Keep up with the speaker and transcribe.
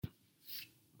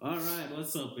All right,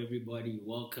 what's up, everybody?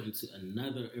 Welcome to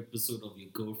another episode of your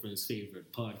girlfriend's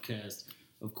favorite podcast.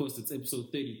 Of course, it's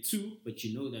episode 32, but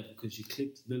you know that because you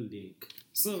clicked the link.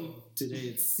 So, today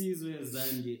it's Caesar,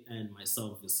 Zandi, and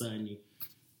myself, Visani.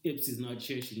 Ipsy's not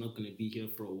here. She's not going to be here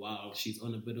for a while. She's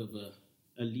on a bit of a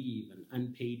leave, an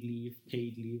unpaid leave,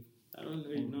 paid leave. I don't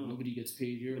really know. Nobody gets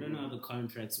paid here. I don't know how the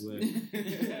contracts work.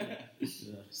 Yeah.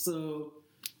 So,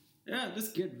 yeah,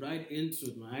 let's get right into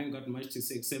it, man. I ain't got much to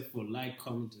say except for like,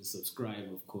 comment, and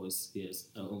subscribe, of course. Yes,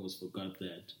 I almost forgot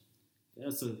that.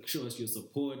 Yeah, so show us your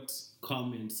support,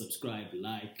 comment, subscribe,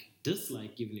 like,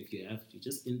 dislike, even if you have to.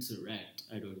 Just interact.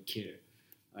 I don't care.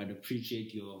 I'd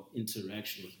appreciate your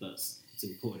interaction with us. It's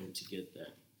important to get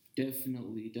that.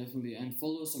 Definitely. And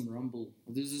follow us on Rumble.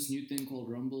 There's this new thing called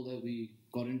Rumble that we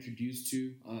got introduced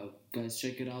to. Guys,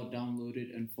 check it out, download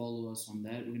it, and follow us on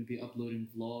that. We're going to be uploading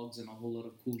vlogs and a whole lot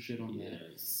of cool shit on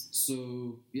that.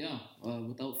 So, yeah,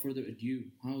 without further ado,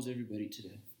 how's everybody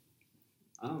today?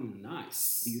 I'm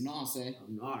nice. You nice, eh?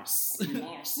 I'm nice. You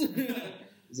nice.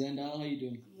 Zandal, how you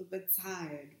doing? I'm a bit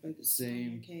tired, but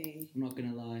Same. okay. I'm not going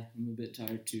to lie. I'm a bit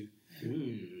tired too.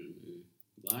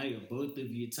 Why are both of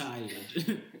you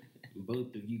tired?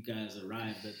 Both of you guys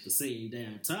arrived at the same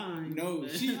damn time. No, I'm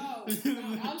sick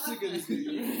of this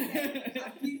nigga.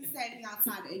 I've been standing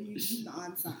outside and you didn't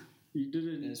answer. You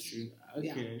didn't. That's true.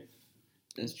 Okay. Yeah.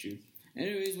 That's true.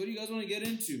 Anyways, what do you guys want to get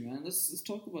into, man? Let's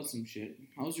talk about some shit.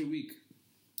 How was your week?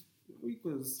 The week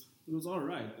was all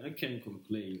right. I can't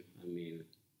complain. I mean,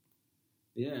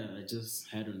 yeah, I just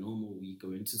had a normal week. I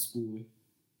went to school,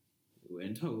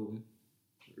 went home,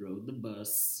 rode the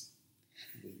bus.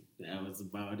 That was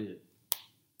about it.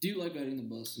 Do you like riding the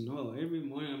bus? No, every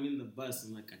morning I'm in the bus.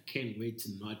 I'm like, I can't wait to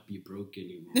not be broke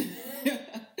anymore.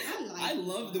 I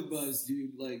love the bus,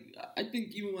 dude. Like, I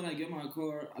think even when I get my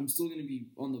car, I'm still gonna be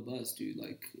on the bus, dude.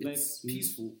 Like, it's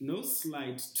peaceful. No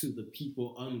slight to the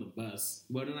people on the bus,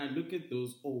 but when I look at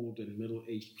those old and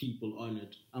middle-aged people on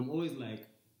it, I'm always like,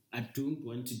 I don't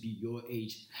want to be your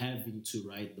age having to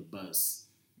ride the bus.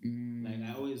 Like,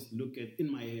 I always look at,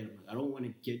 in my head, I'm like, I don't want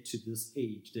to get to this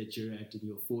age that you're at in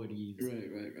your 40s.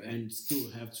 Right. And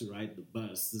still have to ride the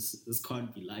bus. This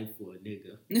can't be life for a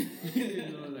nigga.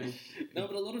 You know, like... No,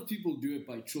 but a lot of people do it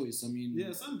by choice. I mean...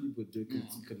 Yeah, some people do it because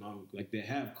it's economic. Like, they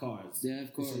have cars. They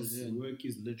have cars, yeah. Work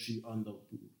is literally on the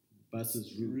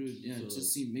bus's route. Yeah, so. it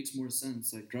just makes more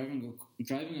sense. Like, driving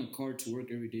a car to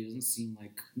work every day doesn't seem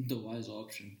like the wise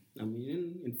option. I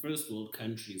mean, in first world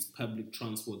countries, public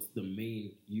transport's the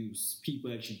main use.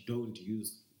 People actually don't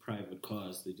use private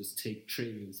cars. They just take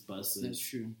trains, buses. That's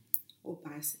true. Or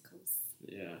bicycles.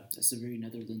 Yeah. That's a very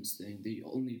Netherlands thing. They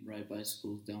only ride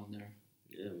bicycles down there.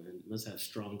 Yeah, man. Must have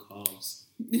strong calves.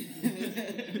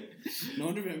 No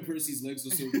wonder Van Persie's legs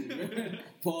were so big.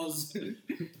 Pause.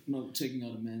 Not checking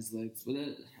out a man's legs. But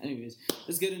anyways,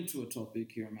 let's get into a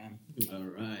topic here, man. All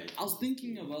right. I was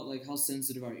thinking about like how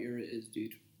sensitive our era is,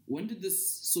 dude. When did this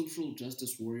social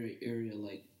justice warrior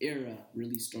era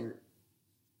really start?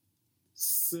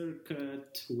 Circa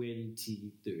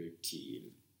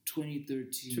 2013.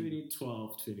 2013.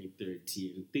 2012,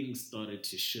 2013. Things started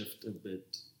to shift a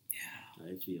bit. Yeah.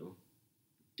 I feel.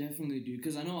 Definitely, dude.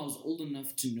 Because I know I was old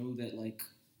enough to know that, like,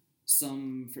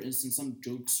 for instance, some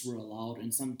jokes were allowed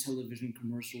and some television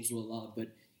commercials were allowed. But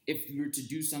if we were to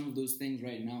do some of those things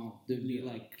right now, there'd be,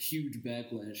 like, huge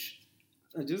backlash.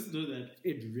 I just know that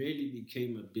it really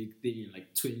became a big thing in,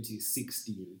 like,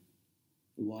 2016.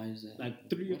 Why is that? Like,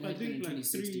 3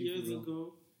 years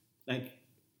ago, like,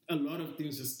 a lot of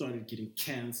things just started getting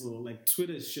cancelled. Like,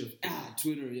 Twitter shifted.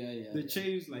 Twitter, yeah. They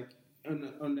changed, like,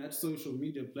 on that social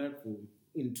media platform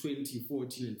in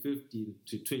 2014 and 15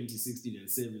 to 2016 and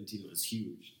 17 was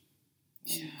huge.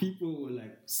 Yeah. People were,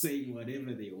 like, saying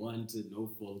whatever they wanted, no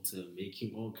filter,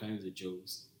 making all kinds of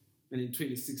jokes. And then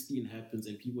 2016 happens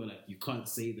and people are like, you can't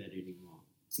say that anymore.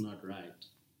 It's not right.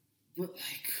 But,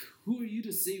 like, who are you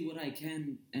to say what I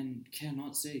can and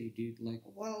cannot say, dude? Like,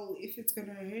 Well, if it's going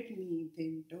to hurt me,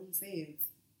 then don't say it.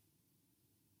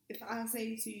 If I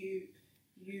say to you,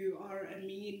 you are a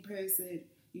mean person,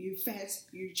 you fat,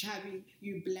 you chubby,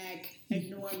 you black, and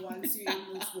no one wants you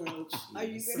in this world, are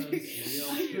you going to...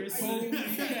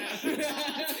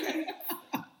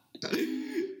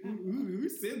 Who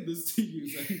said this to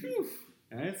you?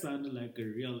 That sounded like a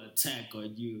real attack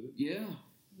on you. Yeah.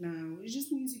 No, we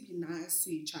just need to be nice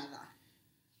to each other.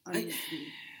 Honestly.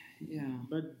 Yeah.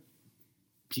 But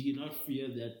do you not fear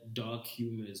that dark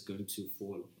humor is going to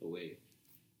fall away?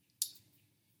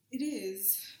 It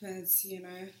is, but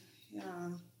yeah.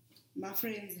 My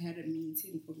friends had a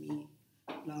meeting for me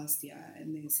last year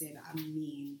and they said I'm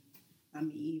mean,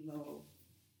 I'm evil,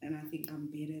 and I think I'm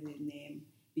better than them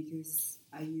because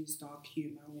I I use dark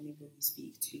humor whenever we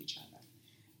speak to each other.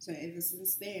 So ever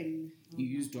since then, You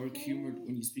use dark humor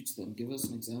when you speak to them. Give us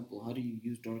an example. How do you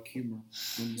use dark humor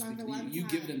when you Like speak the to them? one You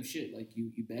give time- them shit, like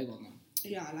you bag on them.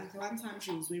 Yeah, like the one time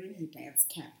she was wearing her dad's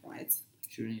cap, right?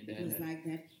 Sure, your It dad was had, like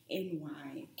that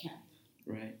NY cap.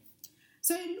 right?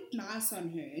 So it looked nice on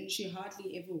her, and she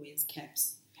hardly ever wears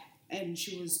caps. And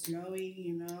she was glowing,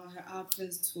 you know, her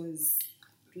outfit was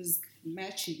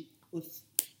matching with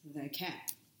the cap.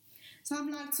 So I'm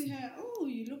like to her, oh,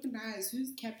 you look nice.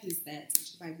 Whose cap is that? And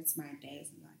she's like, it's my dad's.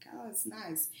 I'm like, oh, it's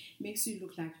nice. Makes you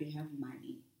look like you have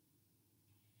money.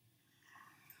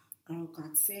 Girl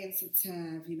got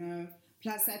sensitive, you know.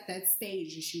 Plus, at that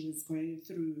stage, she was going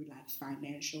through like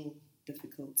financial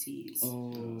difficulties.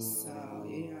 Oh. So,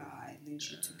 yeah, and then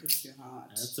she took it to heart.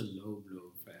 That's a low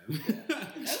blow, fam.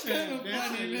 That's kind of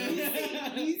funny,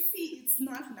 man. You see, it's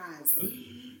not nice.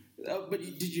 But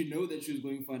did you know that she was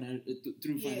going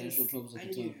through financial Yes, troubles at I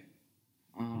the knew.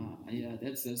 time? Yeah,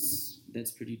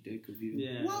 that's pretty dick of you.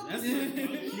 Yeah, Well, that's no, not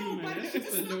dark humor. but That's it's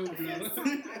just a not low the first blow.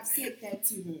 time I've said that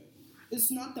to her. It's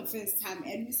not the first time,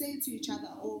 and we say it to each other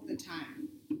all the time.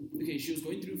 Okay, she was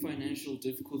going through financial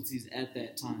difficulties at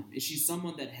that time. Is she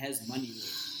someone that has money,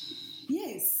 though?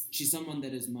 Yes, She's someone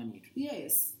that is moneyed.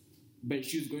 yes. But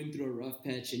she was going through a rough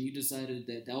patch, and you decided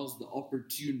that was the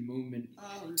opportune moment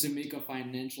to make a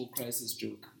financial crisis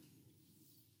joke.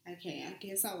 Okay, I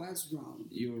guess I was wrong.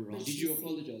 You were wrong. But Did she you said-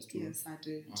 apologize to her? Yes, I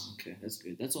did. Oh, okay, that's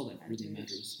good. That's all that I really did.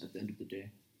 matters at the end of the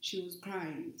day. She was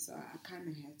crying, so I kind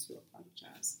of had to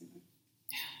apologize. You know?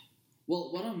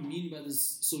 Well, what I mean by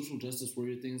this social justice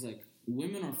warrior thing is like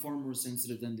women are far more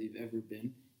sensitive than they've ever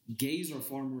been. Gays are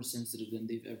far more sensitive than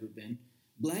they've ever been.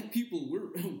 Black people,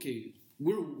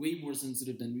 we're way more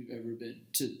sensitive than we've ever been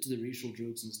to the racial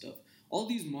jokes and stuff. All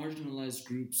these marginalized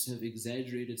groups have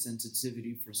exaggerated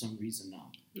sensitivity for some reason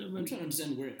now. No, I'm but trying to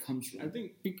understand where it comes from. I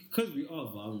think because we are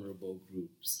vulnerable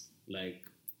groups, like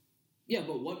Yeah,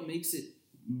 but what makes it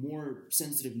more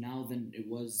sensitive now than it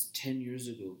was 10 years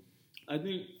ago? I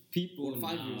think people Or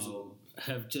 5 years now ago.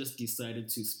 have just decided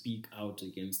to speak out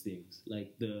against things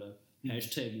like the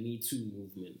hashtag Me Too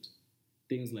movement,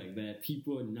 things like that.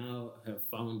 People now have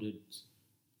found it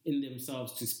in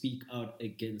themselves to speak out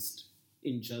against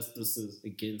injustices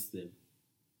against them.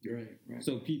 Right, right.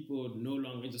 So people no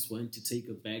longer just want to take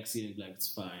a backseat and be like,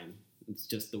 it's fine. It's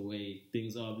just the way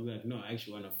things are. Be like, no, I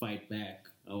actually want to fight back.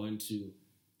 I want to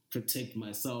protect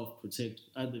myself, protect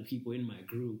other people in my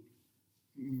group.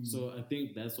 So I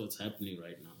think that's what's happening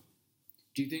right now.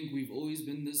 Do you think we've always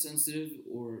been this sensitive,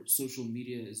 or social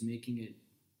media is making it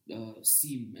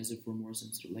seem as if we're more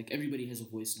sensitive? Like everybody has a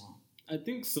voice now. I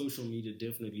think social media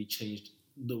definitely changed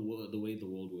the way the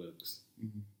world works.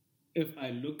 Mhm. If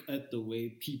I look at the way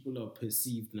people are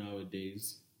perceived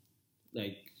nowadays,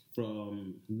 like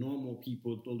from normal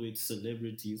people all the way to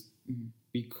celebrities, Mhm.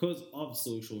 because of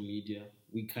social media,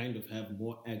 we kind of have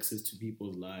more access to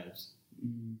people's lives.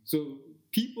 Mm. So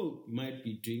people might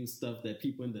be doing stuff that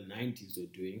people in the 90s were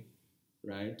doing,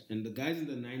 right? And the guys in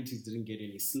the 90s didn't get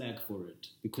any slack for it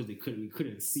because we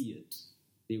couldn't see it.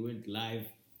 They went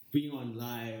live, being on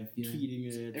live, Yeah. tweeting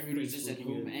it. Everybody's just at Facebooking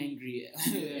home it. angry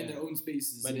in their own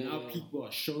spaces. But Yeah, now yeah. people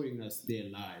are showing us their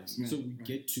lives. Right, So we right.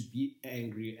 get to be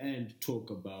angry and talk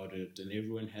about it, and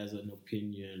everyone has an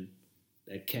opinion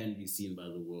that can be seen by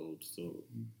the world. So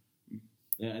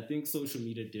yeah, I think social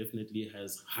media definitely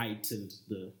has heightened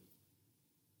the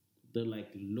like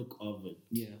look of it.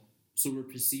 Yeah. So we're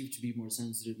perceived to be more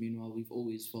sensitive. Meanwhile, we've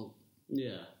always felt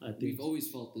I think we've always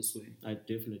felt this way. I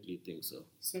definitely think so.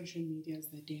 Social media is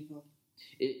the devil.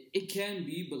 It can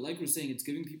be, but like we're saying, it's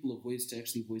giving people a voice to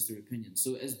actually voice their opinion.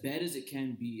 So as bad as it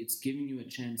can be, it's giving you a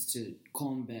chance to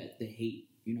combat the hate.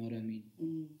 You know what I mean?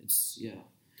 Mm. It's yeah.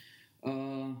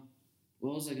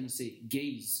 What was I gonna say?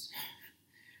 Gays.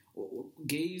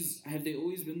 Gays, have they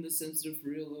always been this sensitive for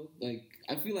real though? Like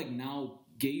I feel like now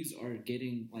gays are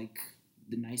getting like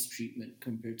the nice treatment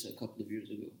compared to a couple of years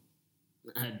ago.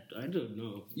 I don't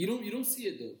know. You don't see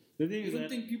it though. The thing You is don't that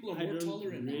think people are I more don't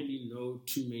tolerant now? really know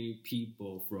too many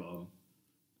people from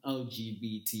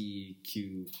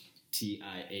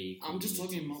LGBTQTIA. I'm just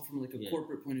talking about from like a Yeah.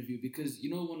 corporate point of view because you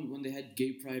know when they had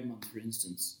Gay Pride Month, for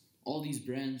instance, all these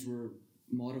brands were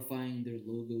modifying their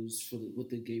logos with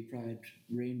the Gay Pride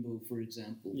rainbow, for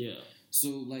example. Yeah. So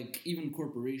like even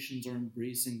corporations are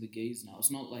embracing the gays now.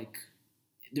 It's not like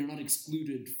they're not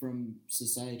excluded from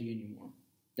society anymore.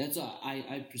 That's how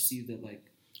I perceive that like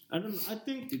I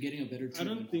think they're getting a better I treatment.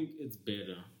 don't think it's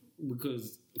better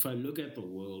because if I look at the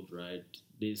world, right,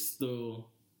 you still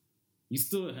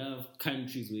have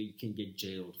countries where you can get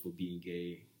jailed for being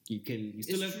gay. You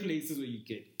still It's have true. places where you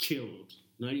get killed.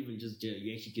 Not even just jail.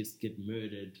 You actually just get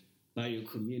murdered by your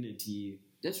community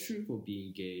That's true. for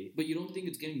being gay. But you don't think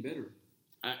it's getting better?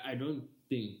 I don't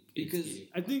think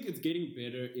I think it's getting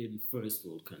better in first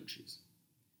world countries.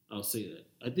 I'll say that.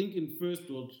 I think in first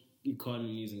world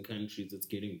economies and countries it's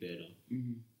getting better.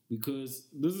 Mm-hmm. Because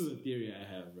this is a theory I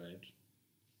have, right?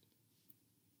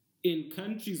 In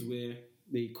countries where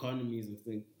the economies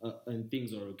and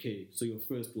things are okay, so your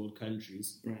first world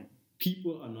countries, Right.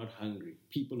 people are not hungry.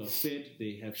 People are fed,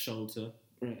 they have shelter.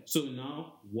 Right. So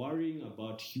now worrying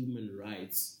about human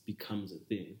rights becomes a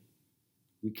thing.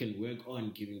 We can work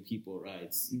on giving people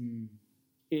rights. Mm.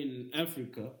 In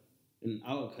Africa, in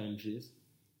our countries,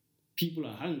 people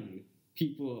are hungry.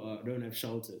 People don't have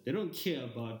shelter. They don't care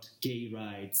about gay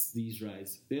rights, these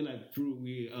rights. They're like, bro,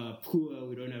 we are poor,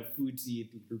 we don't have food to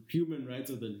eat. Human rights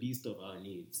are the least of our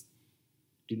needs.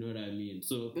 Do you know what I mean?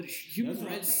 So, But human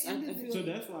rights, I feel so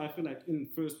that's why I feel like in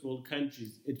first world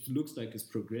countries, it looks like it's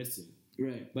progressing.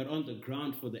 right. But on the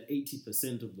ground for the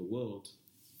 80% of the world,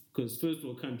 because first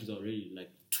world countries are already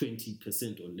like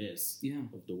 20% or less Yeah.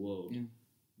 of the world. Yeah.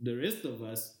 The rest of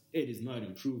us, it is not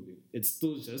improving. It's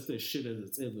still just as shit as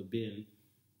it's ever been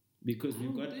because I we've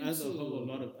don't got think a so. whole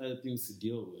lot of other things to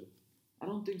deal with. I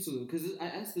don't think so, because I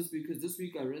asked this because this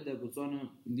week I read that Botswana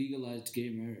legalized gay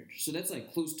marriage, so that's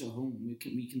like close to home.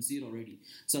 We can see it already.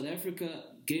 South Africa,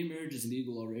 gay marriage is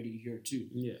legal already here too.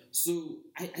 Yeah. So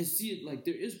I see it like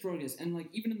there is progress, and like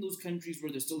even in those countries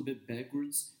where they're still a bit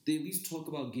backwards, they at least talk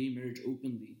about gay marriage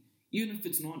openly, even if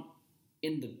it's not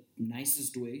in the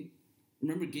nicest way.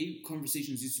 Remember, gay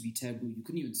conversations used to be taboo. You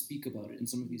couldn't even speak about it in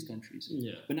some of these countries.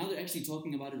 Yeah. But now they're actually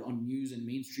talking about it on news and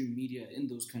mainstream media in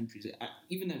those countries.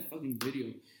 Even that fucking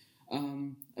video.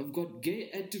 I've got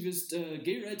gay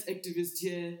rights activist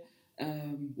here,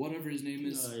 whatever his name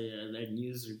is. Oh, yeah, that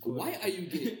news report. Why are you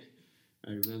gay? I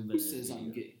remember Who that says I'm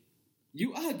video. gay?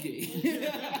 You are gay.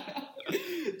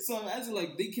 So I'm asking,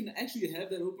 like, they can actually have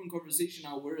that open conversation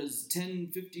now, whereas 10,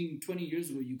 15, 20 years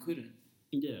ago, you couldn't.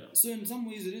 Yeah. So in some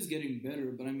ways, it is getting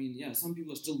better, but I mean, yeah, some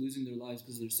people are still losing their lives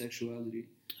because of their sexuality.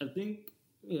 I think,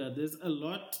 there's a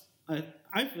lot.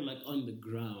 I feel like on the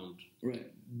ground,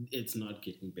 Right. it's not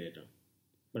getting better.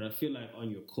 But I feel like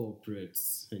on your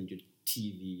corporates and your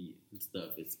TV and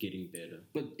stuff, it's getting better.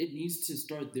 But it needs to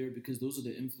start there because those are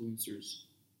the influencers.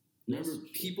 Remember, That's true.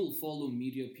 people follow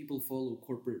media, people follow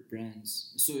corporate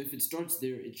brands. So if it starts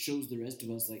there, it shows the rest of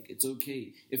us like it's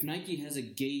okay. If Nike has a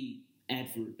gay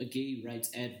advert, a gay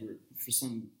rights advert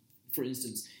for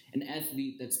instance, an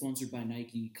athlete that's sponsored by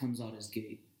Nike comes out as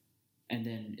gay, and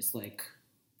then it's like,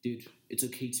 dude, it's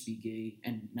okay to be gay,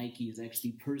 and Nike is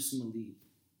actually personally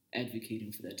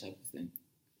advocating for that type of thing.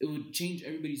 It would change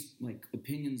everybody's like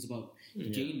opinions about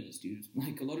gayness, dude.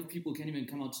 Like a lot of people can't even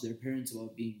come out to their parents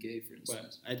about being gay, for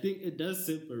instance. But I think it does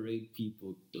separate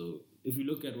people, though. If you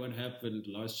look at what happened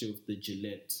last year with the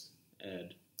Gillette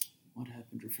ad, What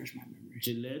happened? Refresh my memory.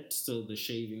 Gillette, so the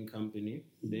shaving company,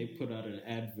 they put out an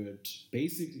advert.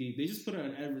 Basically, they just put out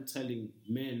an advert telling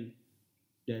men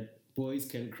that boys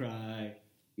can cry,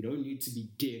 you don't need to be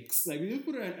dicks. Like, they just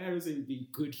put out an advert saying be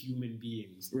good human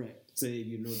beings. Right. Say,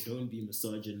 don't be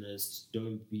misogynist,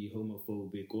 don't be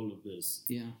homophobic, all of this.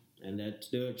 Yeah. And that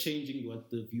they're changing what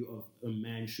the view of a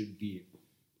man should be.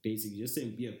 Basically, just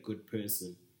saying be a good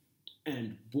person.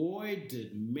 And boy,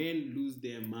 did men lose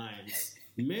their minds.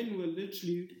 Men were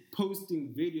literally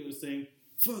posting videos saying,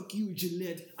 fuck you,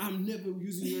 Gillette, I'm never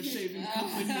using your shaving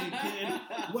company again.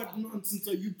 What nonsense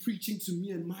are you preaching to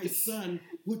me and my son?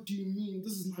 What do you mean?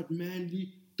 This is not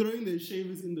manly. Throwing their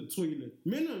shavers in the toilet.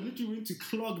 Men are literally going to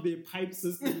clog their pipe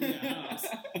system in their house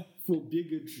for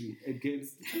bigotry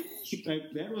against.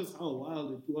 Like, that was how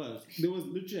wild it was. There was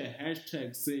literally a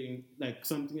hashtag saying, like,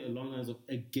 something along the lines of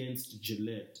against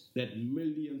Gillette, that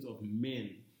millions of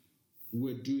men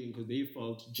were doing because they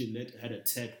felt Gillette had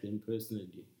attacked them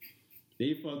personally.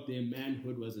 They felt their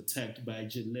manhood was attacked by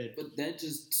Gillette. But that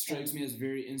just strikes me as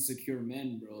very insecure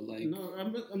men, bro. Like, No,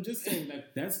 I'm just saying,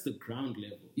 like, that's the ground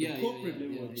level. Yeah, The corporate yeah,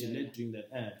 level of Gillette doing that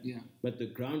ad. yeah. But the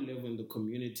ground level in the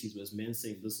communities was men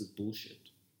saying, this is bullshit.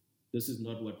 This is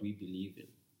not what we believe in.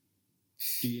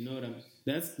 Do you know what I'm...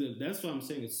 That's why I'm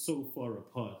saying it's so far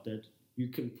apart that you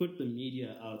can put the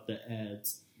media out, the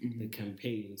ads, the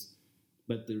campaigns,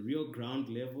 but the real ground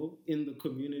level in the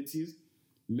communities,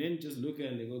 men just look at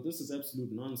it and they go, this is absolute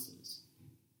nonsense.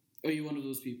 Are you one of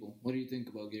those people? What do you think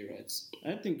about gay rights?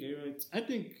 I think gay rights, I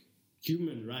think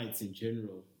human rights in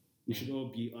general, we should all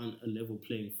be on a level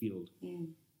playing field.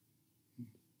 Mm.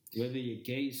 Whether you're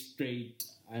gay, straight,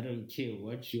 I don't care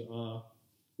what you are,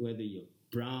 whether you're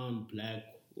brown, black,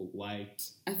 or white.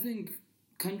 I think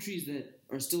countries that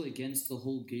are still against the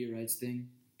whole gay rights thing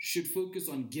should focus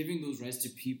on giving those rights to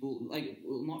people.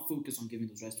 Not focus on giving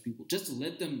those rights to people, just to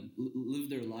let them live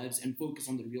their lives and focus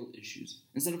on the real issues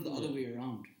instead of the other way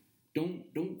around.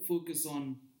 Don't focus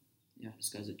on. Yeah, this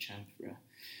guy's a champ, bruh.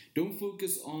 Don't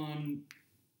focus on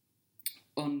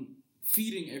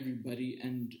feeding everybody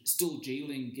and still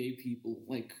jailing gay people.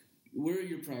 Like, where are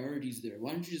your priorities there?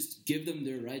 Why don't you just give them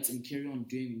their rights and carry on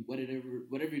doing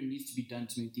whatever needs to be done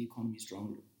to make the economy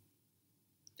stronger?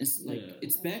 It's like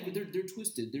it's bad, but they're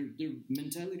twisted. Their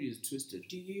mentality is twisted.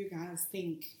 Do you guys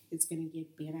think it's gonna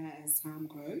get better as time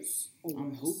goes?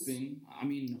 I'm hoping. I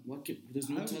mean, there's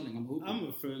no telling. I'm hoping. I'm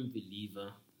a firm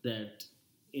believer that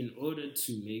in order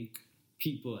to make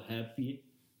people happy,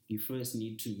 you first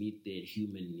need to meet their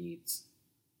human needs.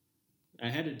 I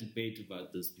had a debate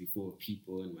about this before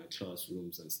people in my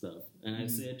classrooms and stuff, and I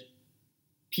said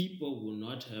people will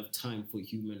not have time for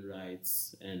human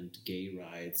rights and gay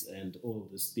rights and all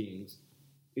these things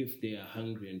if they are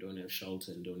hungry and don't have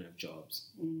shelter and don't have jobs.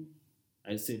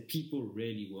 I said people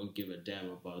really won't give a damn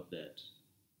about that.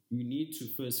 You need to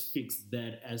first fix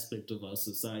that aspect of our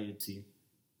society.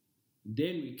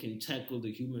 Then we can tackle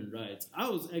the human rights.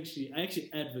 I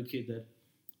actually advocate that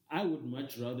I would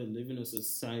much rather live in a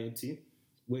society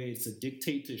where it's a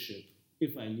dictatorship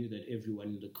if I knew that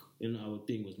everyone in our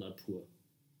thing was not poor.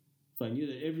 If I knew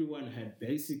that everyone had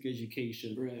basic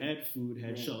education, had food,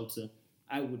 had shelter,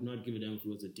 I would not give a damn if it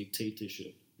was a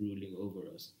dictatorship ruling over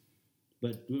us.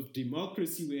 But with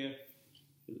democracy where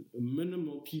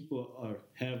minimal people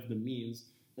have the means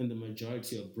and the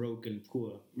majority are broke and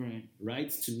poor,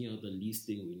 rights to me are the least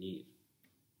thing we need.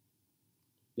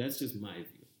 That's just my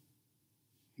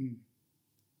view.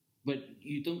 But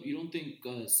you don't think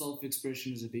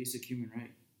self-expression is a basic human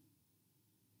right?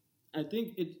 I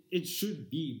think it should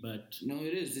be, but no,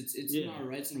 it is. It's in our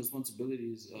rights and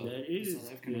responsibilities.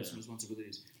 South African rights and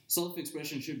responsibilities.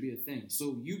 Self-expression should be a thing.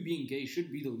 So you being gay should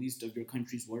be the least of your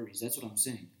country's worries. That's what I'm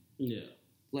saying. Yeah.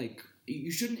 Like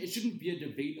it shouldn't be a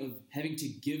debate of having to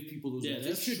give people those rights.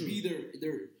 That should be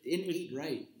their innate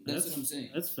right. That's what I'm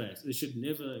saying. That's facts. It should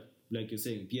never, like you're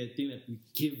saying, be a thing that we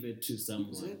give it to someone.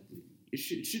 Exactly.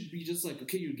 It should be just like,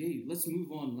 okay, you're gay. Let's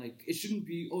move on. Like, it shouldn't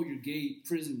be, oh, you're gay,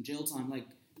 prison, jail time. Like,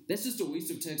 that's just a waste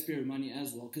of taxpayer money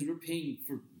as well, because we're paying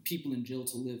for people in jail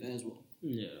to live as well.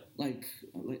 Yeah. Like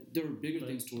there are bigger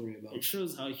things to worry about. It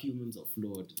shows how humans are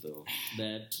flawed, though.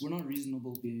 That we're not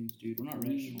reasonable beings, dude. We're not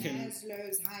rational.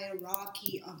 Maslow's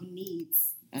hierarchy of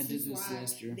needs. I did this why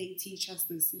last year. They teach us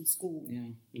this in school.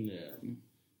 Yeah.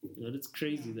 But it's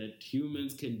crazy that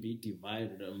humans can be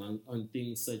divided on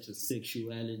things such as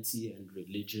sexuality and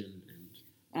religion.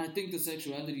 And I think the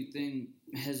sexuality thing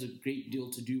has a great deal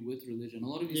to do with religion. A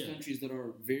lot of these countries that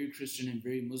are very Christian and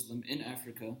very Muslim in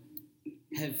Africa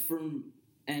have firm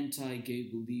anti-gay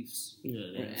beliefs. Yeah,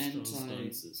 they have strong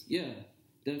stances. Yeah,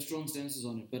 they have strong stances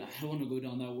on it. But I don't want to go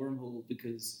down that wormhole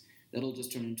because that'll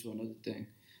just turn into another thing.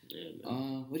 Yeah,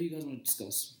 what do you guys want to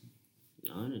discuss?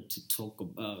 I wanted to talk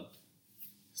about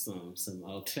some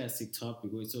our classic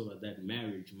topic. We talk about that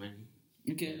marriage, man.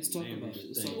 Okay, let's talk about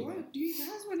it. What do you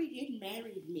guys want to get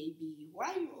married? Maybe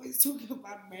why are you always talking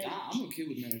about marriage? I'm okay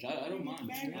with marriage. I don't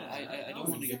mind. I don't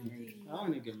want to get married. I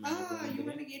want to get married. You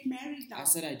want to get married now? I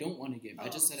said I don't want to get married.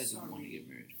 I just said I don't want to get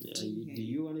married. Yeah, do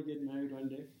you want to get married one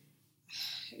day?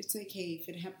 It's okay. If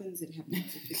it happens, it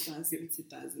happens. If it doesn't, it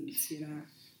doesn't. You know,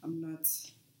 I'm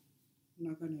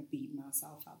not gonna beat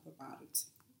myself up about it.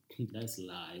 That's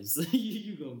lies.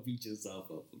 You gonna beat yourself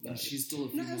up about it. She's still a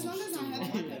female. No, as long as I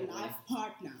have like a life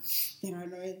partner that I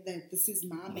know that this is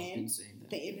my man. At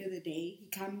the end of the day, he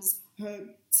comes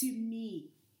home to me.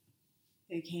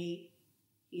 Okay?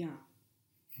 Yeah.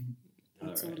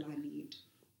 That's all I need.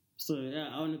 So yeah,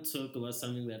 I want to talk about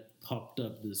something that popped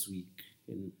up this week.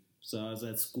 So I was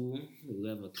at school. We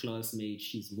have a classmate.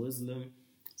 She's Muslim.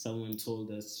 Someone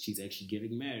told us she's actually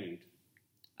getting married.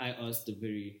 I asked a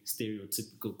very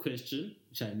stereotypical question,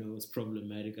 which I know is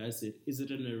problematic. I said, "Is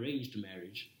it an arranged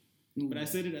marriage?" But I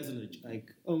said it as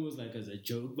almost like as a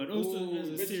joke, but also as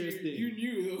a serious thing. You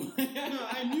knew though. No,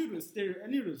 I knew it was I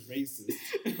knew it was racist,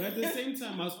 but at the same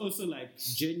time, I was also like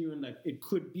genuine. Like it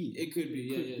could be. It could be.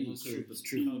 Yeah, no, it's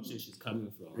true. Culture she's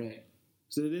coming from. Right.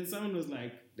 So then someone was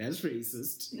like, "That's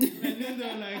racist," and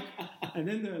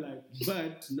then they're like,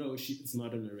 "But no, it's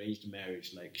not an arranged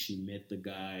marriage. Like she met the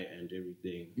guy and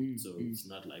everything, so it's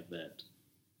not like that."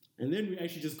 And then we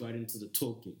actually just got into the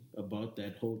talking about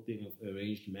that whole thing of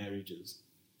arranged marriages,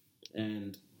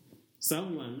 and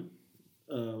someone,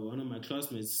 one of my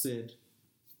classmates, said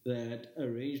that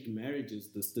arranged marriages,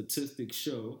 the statistics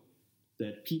show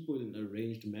that people in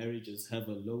arranged marriages have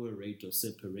a lower rate of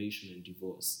separation and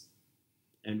divorce.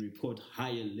 and report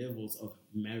higher levels of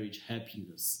marriage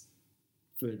happiness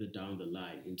further down the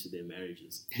line into their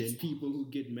marriages than people who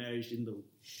get married in the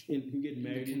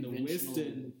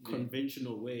Western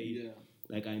conventional way. Yeah.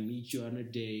 Like, I meet you on a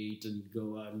date and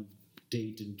go on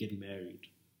date and get married.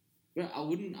 Yeah, I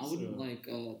wouldn't oppose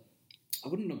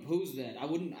that. I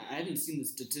haven't seen the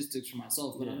statistics for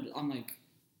myself, but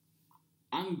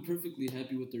I'm perfectly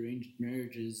happy with arranged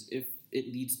marriages if it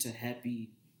leads to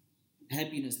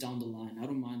happiness down the line. I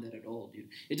don't mind that at all, dude.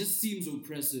 It just seems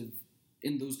oppressive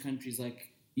in those countries,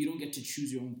 like you don't get to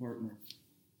choose your own partner.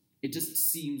 It just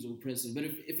seems oppressive. But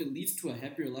if it leads to a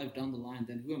happier life down the line,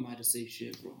 then who am I to say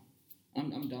shit, bro?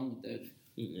 I'm down with that.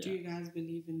 Yeah. Do you guys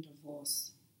believe in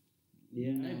divorce?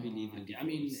 Yeah, No, I believe in divorce. I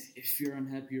mean, if you're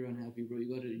unhappy, you're unhappy, bro. You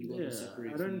gotta separate.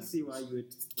 I from don't that see why person. you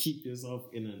would keep yourself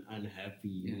in an unhappy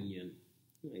union.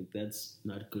 Like, that's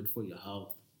not good for your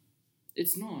health.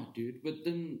 It's not, dude. But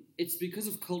then it's because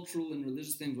of cultural and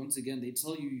religious things. Once again, they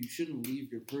tell you shouldn't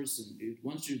leave your person, dude.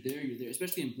 Once you're there, you're there.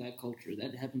 Especially in black culture,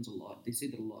 that happens a lot. They say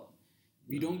that a lot.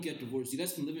 You don't get divorced. You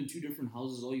guys can live in 2 different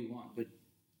houses all you want, but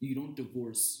you don't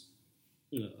divorce.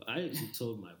 I actually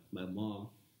told my mom,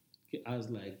 I was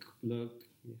like, look,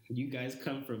 you guys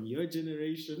come from your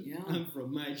generation. Yeah. I'm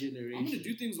from my generation. I'm gonna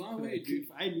do things my way, Like, dude.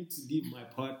 if I need to leave my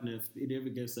partner, if it ever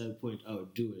gets to that point, I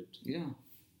would do it. Yeah.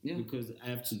 Because I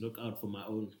have to look out for my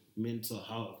own mental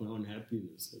health, my own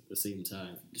happiness at the same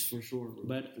time. For sure, bro.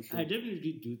 But For sure. I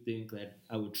definitely do think that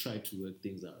I would try to work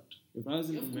things out. If I was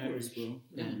in a Of course, marriage bro.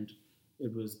 Yeah. and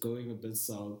it was going a bit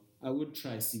south, I would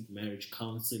try seek marriage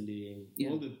counseling,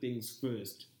 all the things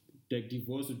first. Like,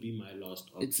 divorce would be my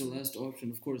last option. It's the last option,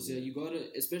 of course. Yeah, you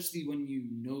gotta, especially when you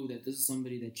know that this is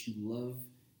somebody that you love,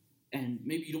 and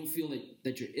maybe you don't feel like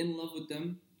that you're in love with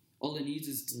them. All it needs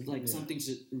is something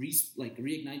to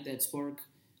reignite that spark.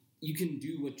 You can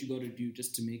do what you gotta do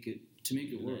just to make it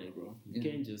work, bro. You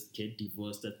can't just get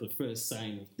divorced at the first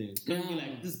sign of things. Can't be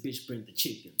like, this bitch burnt the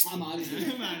chicken. I'm out of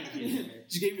here. I'm out of here.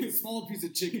 She gave me a small piece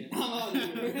of chicken. I'm out of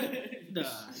here.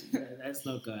 Nah, that's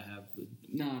not gonna happen.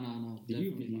 No.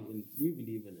 You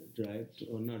believe in it, right?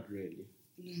 Or not really?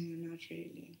 No, not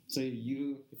really. So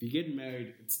if you get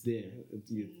married, it's there.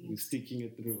 You're sticking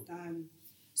it through.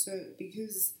 So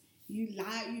because you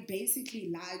basically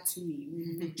lied to me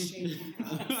when we exchanged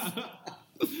vows.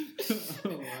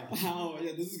 Oh, wow. How?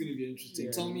 Yeah, this is gonna be interesting.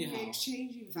 Yeah. Tell me We're how.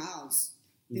 exchanging vows.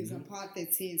 There's a part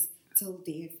that says, "Till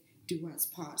death do us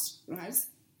part," right?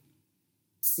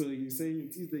 So you're saying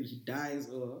it's either he dies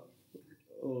or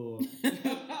Or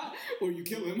you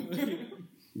kill him.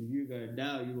 you gonna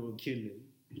die or you gonna kill him.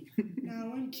 No, I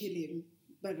won't kill him.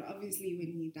 But obviously, when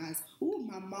he dies,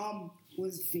 my mom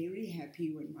was very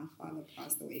happy when my father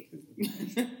passed away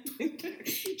because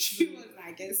she was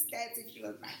like ecstatic. She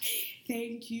was like,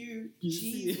 "Thank you,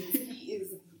 Jesus. He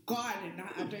is gone, and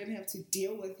I don't have to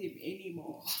deal with him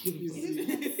anymore." It is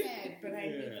kind of sad, but I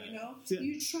mean,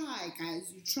 you try,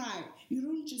 guys. You try. You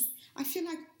don't just. I feel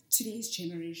like today's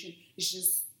generation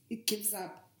it gives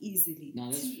up easily.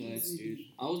 Nah, that's facts, dude.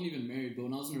 I wasn't even married, but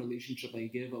when I was in a relationship, I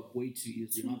gave up way too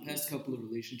easily. My past couple of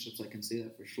relationships, I can say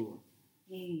that for sure.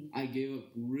 I gave up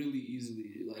really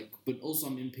easily, but also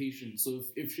I'm impatient. So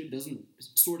if shit doesn't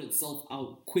sort itself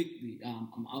out quickly,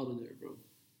 I'm out of there, bro.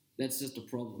 That's just a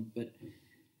problem. But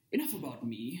enough about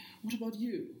me. What about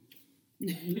you?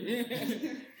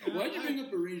 Why'd you bring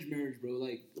up arranged marriage, bro?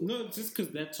 No, just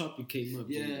because that topic came up.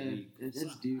 Yeah, during the week.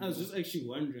 that's deep. I was just actually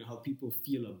wondering how people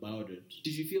feel about it.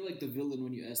 Did you feel like the villain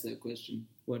when you asked that question?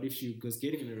 What if she was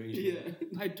getting an arrangement?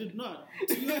 Yeah. I did not.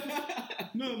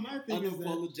 No, my thing is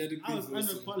that I was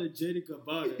unapologetic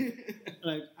about it.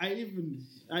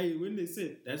 When they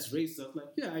said that's racist, I was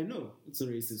like, yeah, I know it's a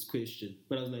racist question,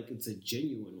 but I was like, it's a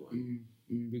genuine one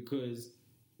because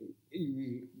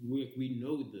we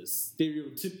know this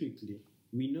stereotypically.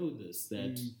 We know this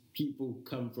that people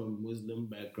come from Muslim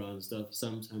backgrounds, stuff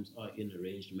sometimes are in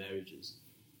arranged marriages.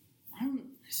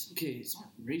 It's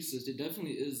not racist. It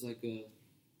definitely is like a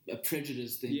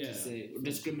prejudice thing to say, or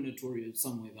discriminatory in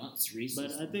some way, but it's racist.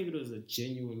 But I think it was a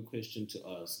genuine question to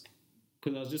ask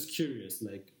because I was just curious,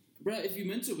 Bruh, if you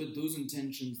meant it with those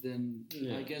intentions, then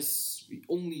I guess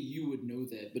only you would know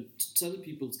that. But to other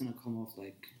people, it's gonna come off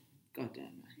like, God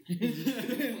damn, man.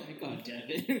 God damn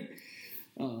it.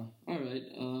 All right.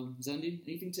 Zandi,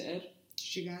 anything to add?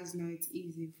 Did you guys know it's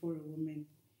easy for a woman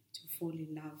to fall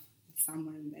in love with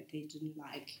someone that they didn't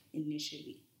like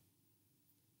initially?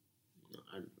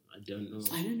 I don't know.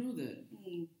 I didn't know that.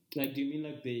 Do you mean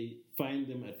they find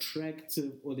them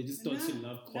attractive or they just don't see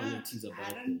love qualities about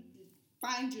I them? don't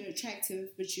find you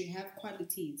attractive, but you have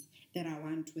qualities that I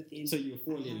want within. So you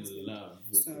fall in love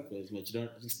with the person, but you're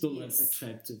still not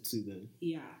attracted to them.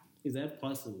 Yeah. Is that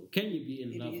possible? Can you be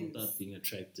in It love is. without being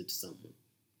attracted to someone?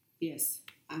 Yes,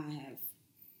 I have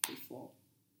before.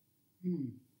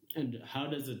 And how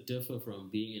does it differ from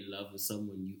being in love with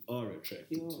someone you are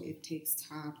attracted to? It takes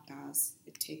time, guys.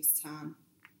 It takes time.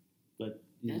 But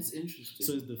That's interesting.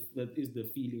 so is the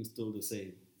feeling still the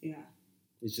same? Yeah.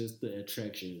 It's just the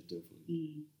attraction is different.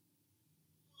 Mm.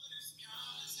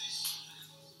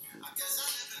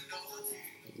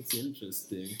 It's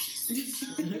interesting.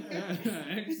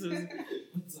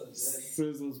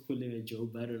 Frizzle's pulling a Joe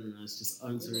Biden on us, just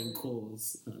answering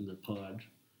calls on the pod.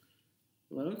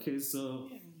 Well, okay, so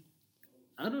Yeah.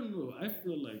 I don't know. I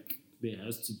feel like there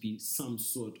has to be some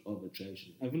sort of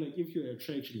attraction. I feel like if your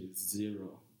attraction is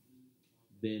zero,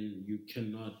 then you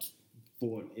cannot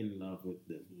fall in love with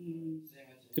them.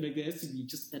 I feel like there has to be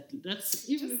just that's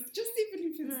even if Just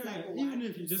even if it's like even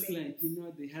if you just 1%.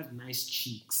 like they have nice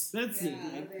cheeks. That's it.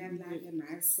 Yeah, they have like a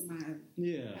nice smile.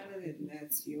 Yeah. Other than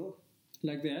that, yo.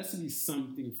 Like there has to be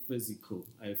something physical,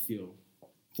 I feel,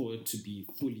 for it to be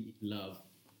fully love.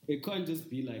 It can't just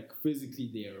be like physically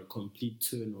they are a complete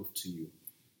turn off to you.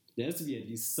 There has to be at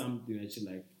least something that you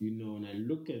like, when I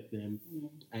look at them,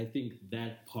 I think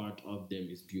that part of them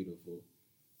is beautiful.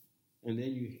 And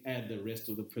then you add the rest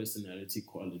of the personality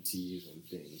qualities and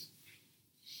things.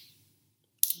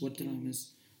 What did I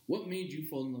miss? What made you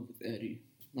fall in love with Eddie?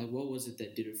 Like, what was it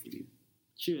that did it for you?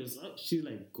 She's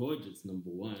like gorgeous, number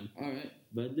one. All right.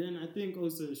 But then I think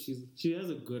also she has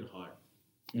a good heart.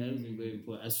 That is very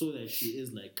important. I saw that she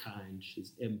is like kind.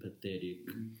 She's empathetic.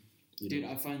 Dude,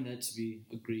 I find that to be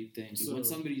a great thing. Dude. When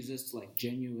somebody's just like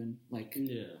genuine, like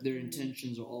their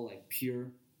intentions are all like pure,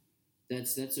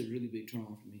 that's a really big turn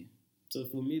on for me. So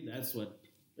for me, that's what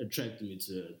attracted me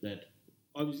to her. That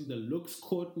obviously the looks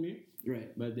caught me,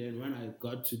 Right. but then when I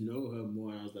got to know her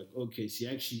more, I was like, okay, she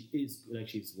actually is like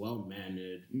she's well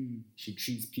mannered. She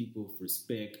treats people with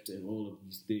respect and all of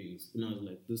these things. And I was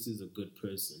like, this is a good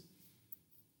person.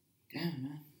 Damn,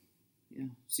 man. Yeah.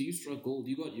 So you struck gold.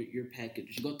 You got your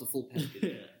package. You got the full package.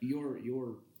 Yeah. Your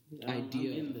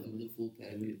idea I'm in of the full I'm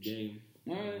in the package. game.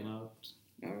 All right. I'm out.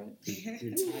 All right.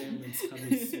 Retirement's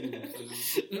coming soon.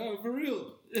 No, for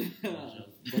real. Got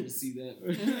to see that.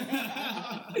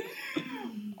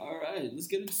 All right, let's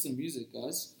get into some music,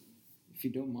 guys, if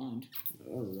you don't mind.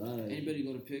 All right. Anybody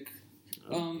got a pick?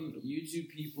 YouTube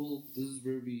people, this is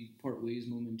where we part ways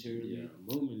momentarily. Yeah,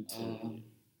 momentarily.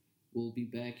 We'll be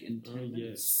back in 10 minutes.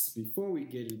 Yes. Before we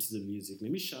get into the music, let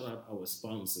me shout out our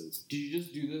sponsors. Did you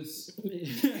just do this?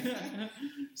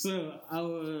 So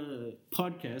our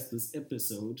podcast, this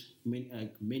episode,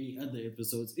 many other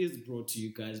episodes, is brought to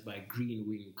you guys by Green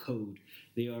Wing Code.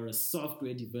 They are a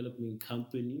software development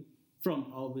company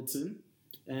from Alberton,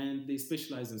 and they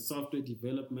specialize in software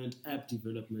development, app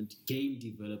development, game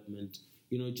development,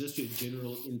 just your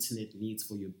general internet needs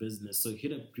for your business. So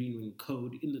hit up Green Wing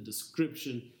Code in the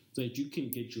description so that you can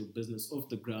get your business off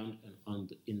the ground and on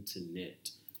the internet.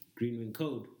 Green Wing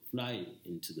Code, fly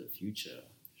into the future.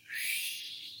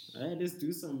 All right, let's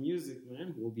do some music,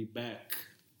 man. We'll be back.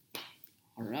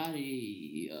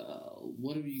 Alrighty,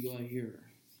 what have you got here?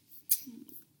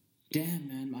 Damn,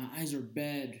 man, my eyes are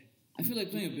bad. I feel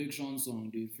like playing a Big Sean song,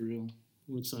 dude, for real.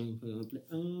 Which song you play?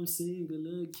 I'm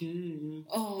single again.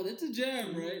 Oh, that's a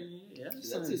jam, right? Yeah,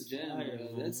 That's a jam,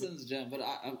 bro. That sounds a jam. But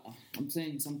I'm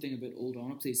playing something a bit older. I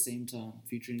want to play Same Time,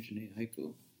 featuring Janae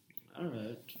Heiko. All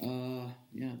right.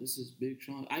 Yeah, this is Big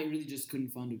Sean. I really just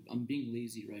couldn't find it. I'm being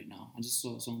lazy right now. I just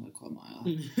saw a song that caught my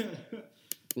eye.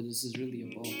 But this is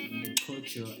really a ball, man.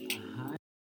 Caught your eye.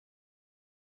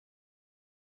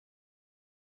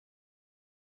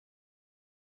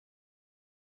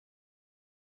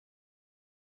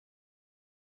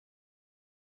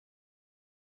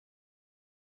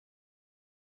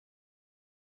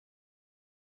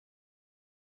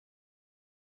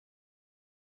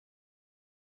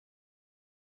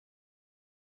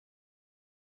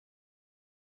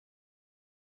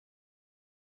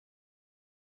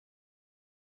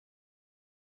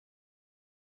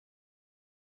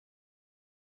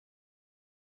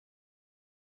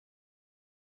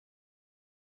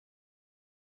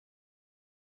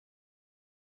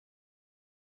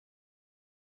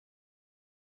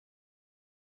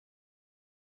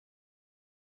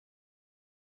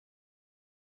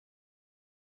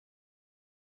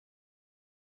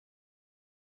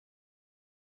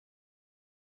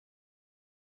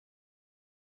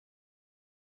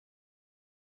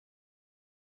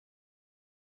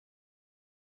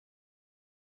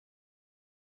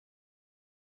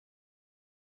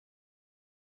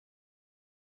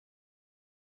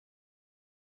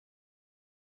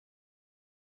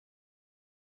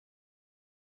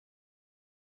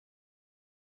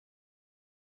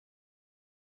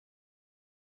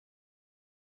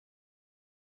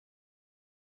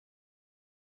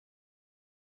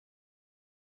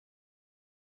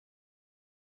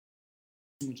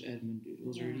 Too much admin, dude. It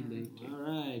was already late. All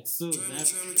right, so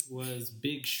that was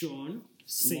Big Sean.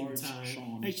 Same Large time.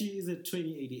 Sean. Actually, it's a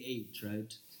 2088,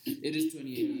 right? It is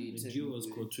 2088. The duo was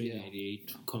called Yeah.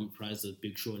 2088, comprised of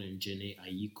Big Sean and Janae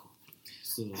Aiko.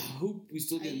 So I hope we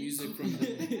still get music from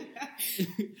them.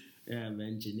 yeah,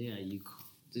 man, Janae Aiko.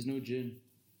 There's no gin.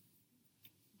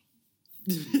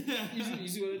 Yeah, You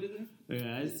see what I did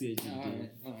there? I see what you did.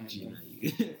 Alright. Janae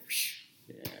Aiko.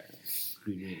 Yeah,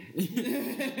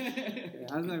 grenade.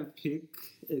 Other pick,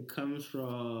 it comes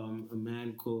from a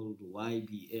man called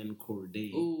YBN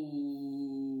Corday.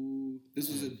 Oh, this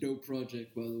was a dope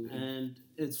project, by the way. And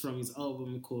it's from his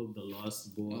album called The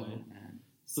Lost Boy. Oh, man.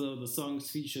 So the song's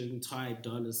featuring Ty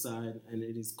Dolla $ign, and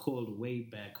it is called Way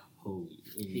Back Home.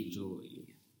 Enjoy.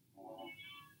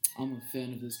 I'm a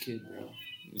fan of this kid, bro.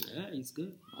 Yeah, he's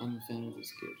good. I'm a fan of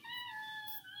this kid.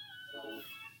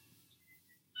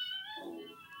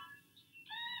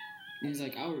 And he's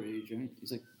like our age, right?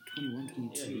 He's like 21,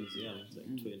 22. He's like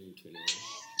 20, 21.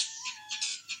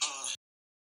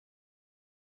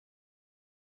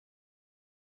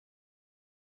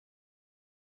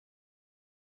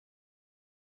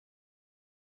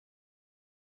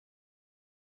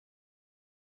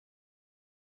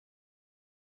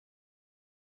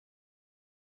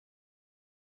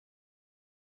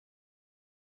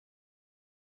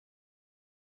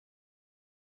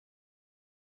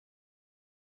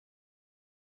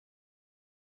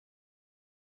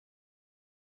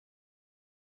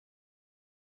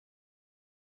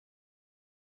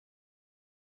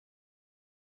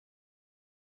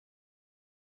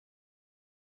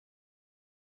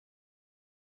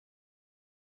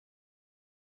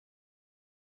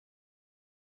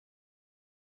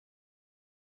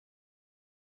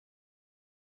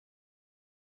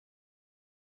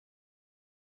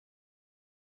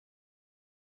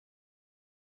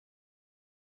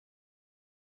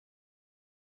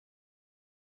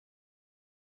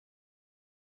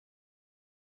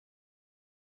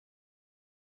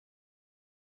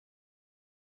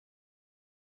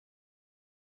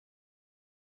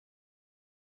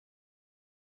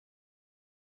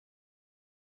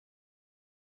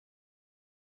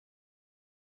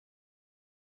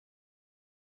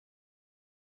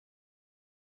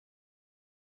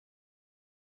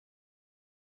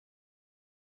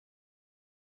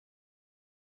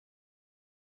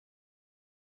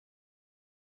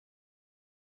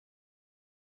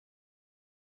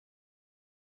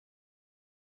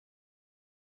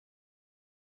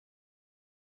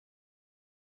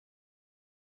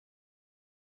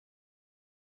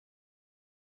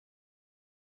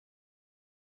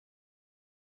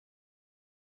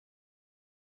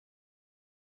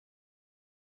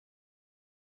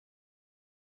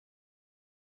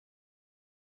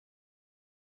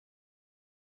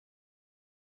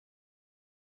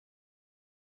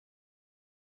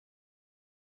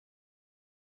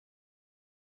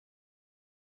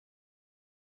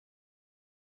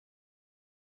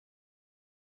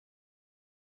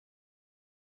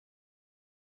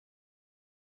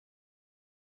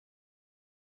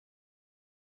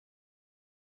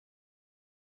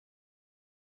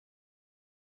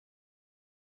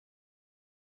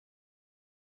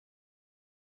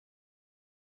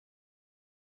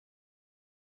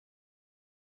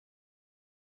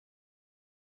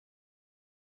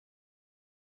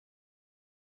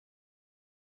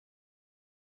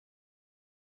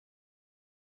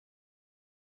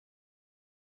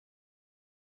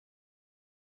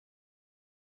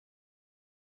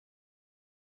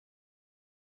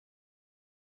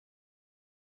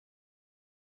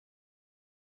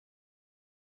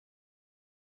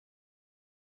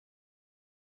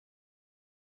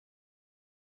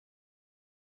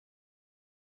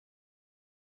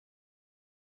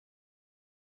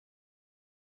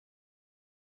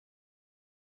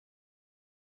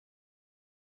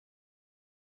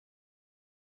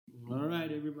 All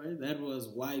right, everybody. That was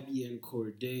YBN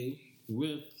Corday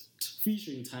with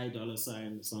featuring Ty Dolla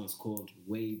 $ign. The song's called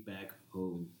Way Back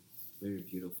Home. Very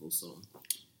beautiful song.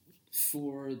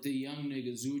 For the young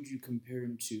niggas, who would you compare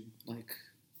him to? Like,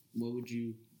 what would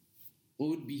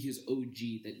be his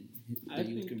OG that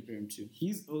you would compare him to?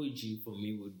 His OG for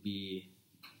me would be,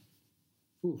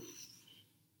 oof.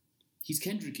 He's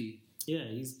Kendricky. Yeah,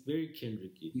 he's very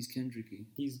Kendricky. He's Kendricky.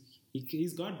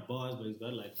 He's got bars, but he's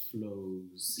got like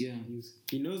flows. Yeah.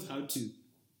 He knows how to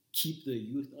keep the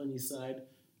youth on his side,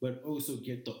 but also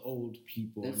get the old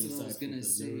people on his side. That's what I was gonna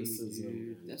say,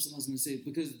 dude. That's what I was gonna say,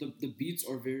 because the beats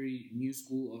are very new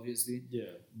school, obviously. Yeah.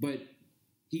 But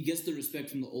he gets the respect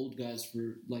from the old guys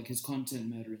for like his content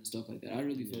matter and stuff like that. I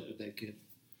really fuck with that kid.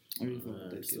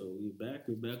 So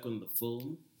we're back on the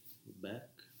phone. We're back.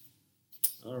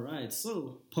 All right.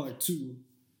 So part two.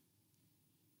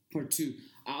 Part two.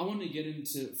 I want to get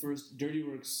into first Dirty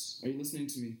Works. Are you listening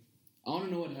to me? I want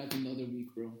to know what happened the other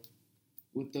week, bro.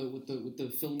 With the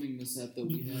filming mishap that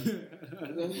we had.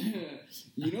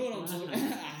 You know what I'm talking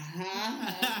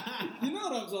You know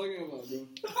what I'm talking about, bro.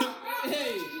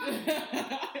 Hey.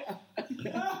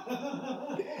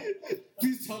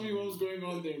 Please tell me what was going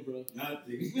on there, bro.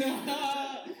 Nothing.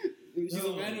 She's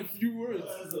a man of few words.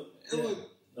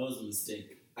 That was a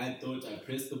mistake. I thought I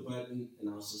pressed the button and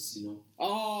I was just,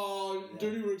 Oh, yeah.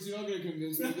 Dirty Works, you're not gonna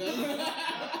convince me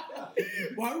that.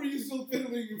 Why were you still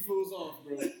fiddling your fools off,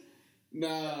 bro?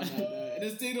 Nah. And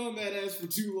it stayed on that ass for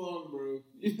too long, bro.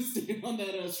 It stayed on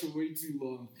that ass for way too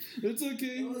long. It's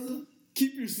okay.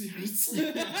 Keep your secrets.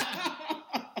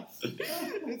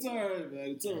 It's alright, man.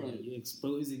 It's alright. You're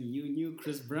exposing new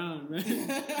Chris Brown,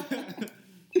 man.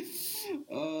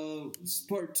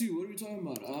 Part two. What are we talking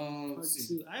about? Part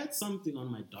two. I had something on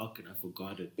my docket. I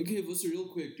forgot it. Okay, what's real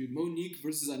quick, dude? Monique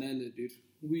versus Anela, dude.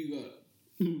 Who you got?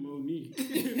 Monique.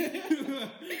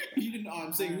 You didn't.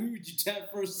 I'm saying, who would you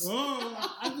tap first?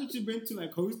 Oh, I thought you meant to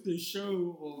like host a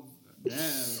show of.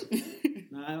 Damn.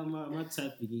 Nah, I'm not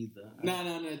tapping either.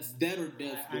 No. It's that or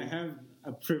death. I have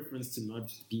a preference to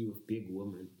not be with big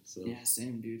women. So yeah,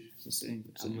 same, dude. It's the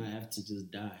same. I might have to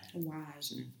just die. Why?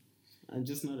 I'm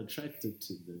just not attracted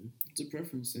to them. It's a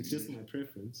preference thing. It's just my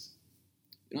preference.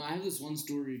 I have this one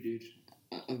story, dude,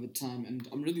 of a time, and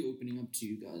I'm really opening up to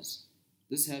you guys.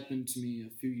 This happened to me a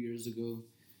few years ago.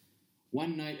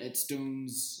 One night at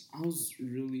Stones, I was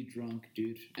really drunk,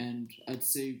 dude, and I'd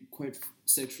say quite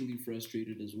sexually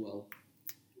frustrated as well.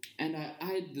 And I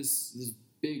had this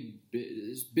big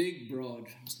broad.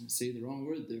 I was gonna say the wrong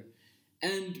word there.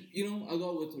 And I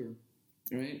got with her,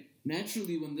 right?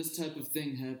 Naturally, when this type of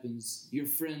thing happens, your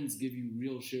friends give you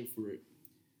real shit for it.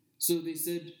 So they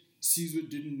said Caesar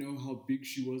didn't know how big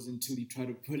she was until he tried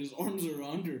to put his arms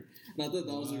around her. And I thought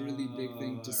that was a really big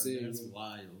thing to say. That's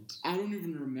wild. I don't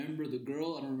even remember the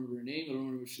girl. I don't remember her name. I don't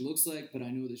remember what she looks like, but I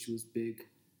know that she was big.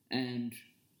 And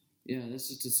yeah, that's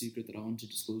just a secret that I want to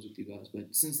disclose with you guys.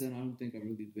 But since then, I don't think I've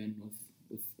really been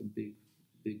with a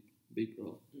big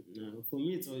girl. No, for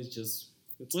me, it's always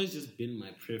just been my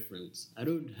preference. I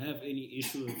don't have any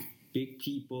issue with big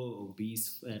people,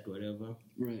 obese, fat, whatever.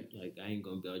 Right. Like, I ain't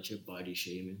gonna be out here body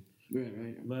shaming.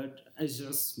 Right. But it's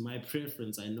just my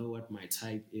preference. I know what my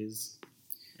type is,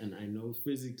 and I know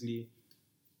physically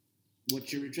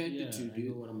what you're attracted to, dude. I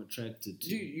know what I'm attracted to.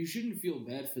 Dude, you shouldn't feel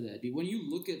bad for that, dude. When you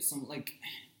look at some, like,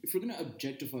 if you're gonna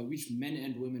objectify, which men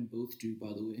and women both do,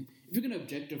 by the way, if you're gonna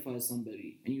objectify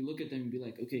somebody and you look at them and be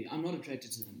like, okay, I'm not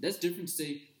attracted to them, that's different to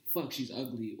say, fuck, she's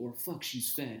ugly, or fuck,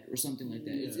 she's fat, or something like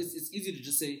that. Yeah. It's easy to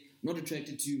just say, not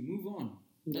attracted to you, move on.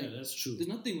 Like, yeah, that's true. There's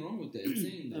nothing wrong with that.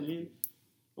 Saying that. I mean,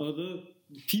 although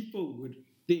people would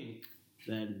think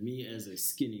that me as a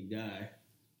skinny guy,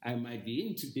 I might be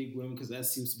into big women because that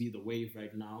seems to be the wave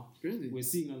right now. Really? We're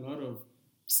seeing a lot of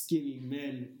skinny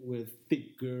men with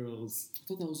thick girls. I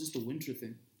thought that was just a winter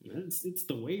thing. It's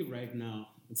the wave right now.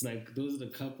 It's like those are the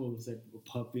couples that are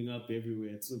popping up everywhere.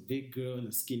 It's a big girl and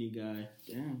a skinny guy.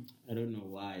 Damn. I don't know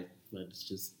why, but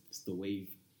it's the wave.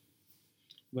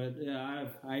 But yeah,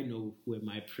 I know where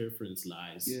my preference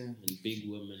lies. Yeah. And big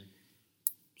women,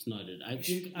 it's not it. I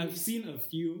think I've seen a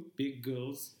few big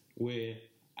girls where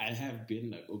I have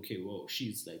been like, okay, whoa,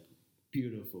 she's like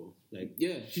beautiful. Like,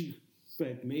 yeah,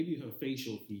 like maybe her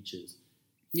facial features.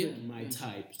 Fit my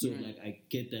type. So like I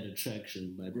get that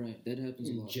attraction, but that happens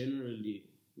a lot. Generally,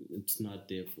 it's not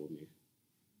there for me.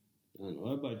 I don't know.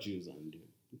 What about you, Zandu?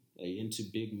 Are you into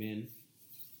big men?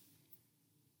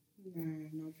 No,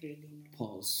 not really. No.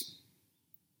 Pause.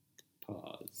 I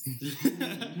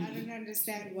don't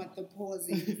understand what the pause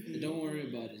is. Don't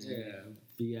worry about it. Yeah.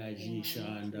 B.I.G.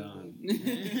 Sean down.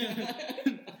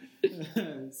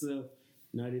 So,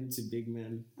 not into big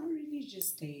men? Not really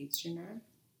just stage, you know?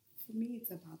 For me,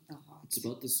 it's about the heart. It's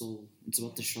about the soul. It's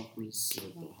about the chakras. It's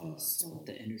about the heart. It's about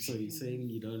the energy. So you're saying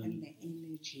you don't... And the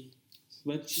energy.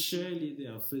 But surely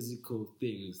there are physical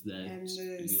things that... And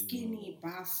the skinny,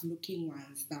 buff-looking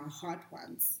ones, the hot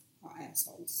ones, are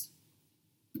assholes.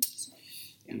 So,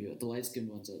 yeah, the light-skinned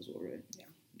ones as well, right? Yeah.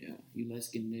 Yeah, you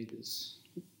light-skinned niggas.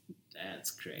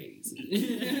 That's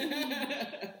crazy.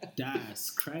 That's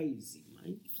crazy,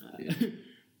 man.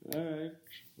 Alright.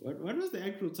 What was the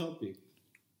actual topic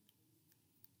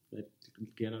that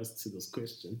get us to this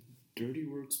question? Dirty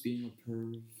Works being a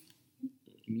perv.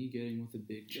 Me getting with a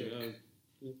big chick.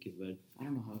 Okay, but I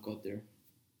don't know how I got there.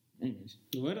 Anyways.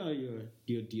 What are your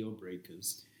deal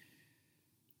breakers?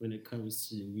 when it comes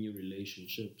to new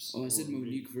relationships. Oh, I said Or-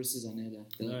 Monique versus Anela.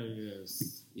 Oh,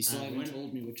 yes. You still haven't when-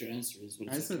 told me what your answer is.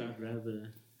 But I it's said okay. I'd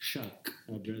rather shuck.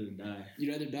 I'd rather die.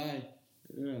 You'd rather die.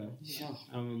 Yeah. Yeah.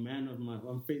 I'm a man of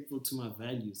I'm faithful to my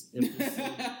values.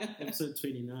 Episode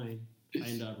 29.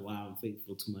 Find out why I'm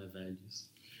faithful to my values.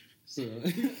 So,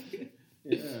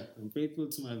 yeah, I'm faithful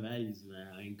to my values, man.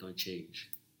 I ain't gonna change.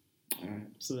 All right.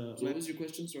 So, So what was your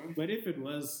question, sorry? but if it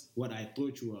was what I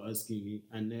thought you were asking me,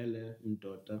 Anele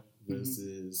Mdota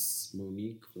versus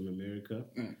Monique from America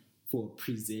Right. for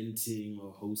presenting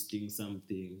or hosting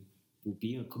something, or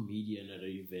being a comedian at an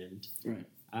event, Right.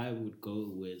 I would go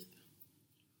with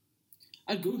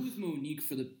I'd go with Monique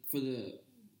for the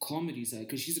comedy side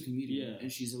because she's a comedian Yeah.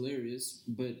 and she's hilarious.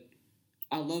 But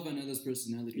I love Anela's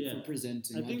personality Yeah. for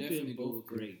presenting. I think definitely they're go both with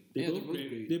her. great. They're Yeah, both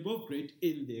great. They're both great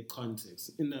in their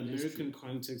context. In the American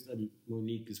context,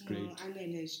 Monique is great. No,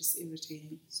 Anela is just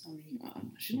irritating. Sorry.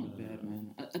 She's not bad,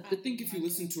 man. I think if you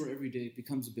listen to her every day, it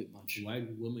becomes a bit much. Why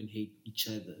do women hate each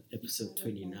other? Episode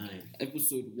 29.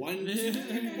 Episode 1, 2,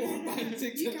 3, 4, 5,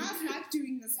 6, You 7. guys like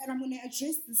doing this, and I'm going to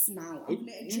address this now. I'm going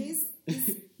to address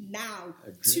this now,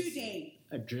 Address today.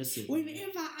 Address it.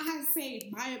 Whenever I say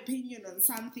my opinion on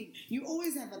something, you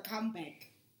always have a comeback.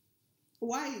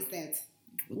 Why is that?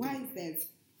 Why is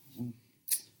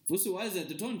that? So why is that?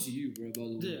 They're talking to you, bro, by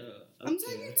the way. Yeah, I'm okay.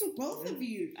 talking to both of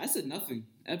you. I said nothing.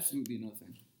 Absolutely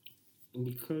nothing.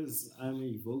 Because I'm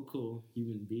a vocal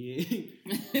human being.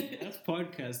 That's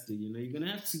podcasting, you know. You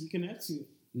can have to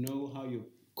know how your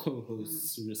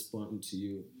co-hosts respond to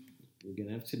you. You're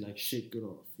gonna have to like shake it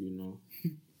off, you know.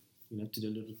 You have to do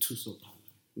a little tuso pala.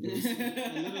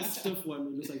 A little stiff one.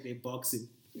 It looks like they're boxing.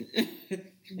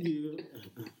 Yeah.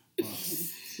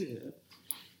 Box. Yeah.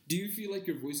 Do you feel like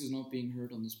your voice is not being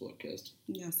heard on this podcast?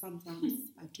 Yeah, sometimes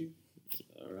I do.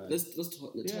 All right. Let's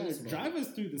talk. Let's Yeah, tell us about drive us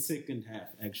through the second half.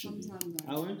 Actually, Sometimes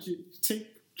I want you to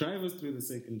drive us through the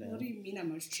second half. What do you mean I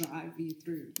must drive you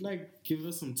through? Like, give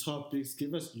us some topics.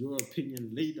 Give us your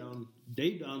opinion. Lay down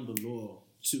the law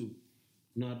to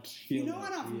not feel. You know like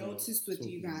what I've we are noticed with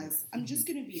you talking guys? I'm just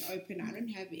going to be open. I don't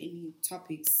have any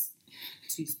topics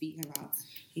to speak about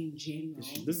in general.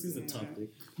 This is a you know. topic.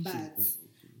 But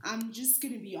I'm just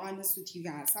going to be honest with you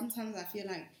guys. Sometimes I feel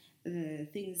like the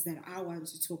things that I want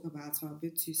to talk about are a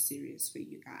bit too serious for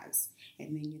you guys. And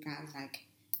then you guys, like,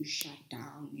 you shut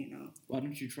down, you know. Why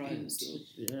don't you try this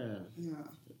though? Yeah. Yeah.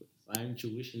 Why aren't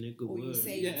you wishing it could Or you work?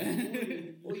 say Yeah. it's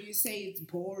boring. Or you say it's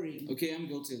boring. Okay, I'm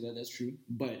guilty of that. That's true.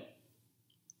 But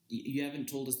you haven't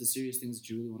told us the serious things that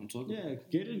you really want to talk about. Yeah,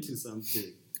 get into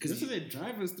something. Because this is a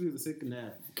drive us through the second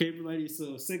half. Okay, everybody,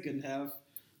 so second half,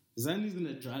 Zanni's going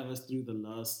to drive us through the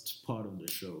last part of the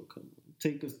show. Come on,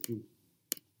 take us through.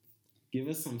 Give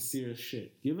us some serious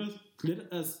shit.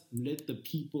 Let the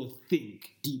people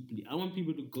think deeply. I want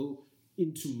people to go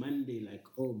into Monday like,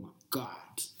 oh my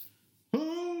God.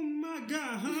 Oh my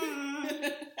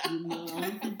God. You know,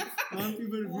 I want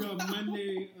people to be on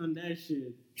Monday on that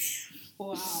shit.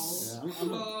 Wow. Yeah,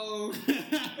 I'm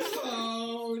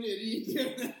Oh, did he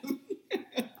hear that?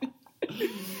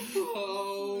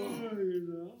 Oh. you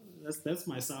know, that's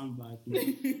my soundbite.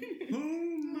 Man.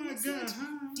 Oh my God.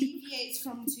 Deviates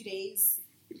from today's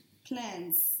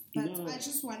plans. But No. I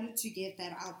just wanted to get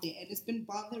that out there, and it's been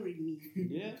bothering me.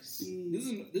 Yes. This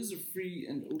is a free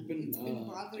and open It's been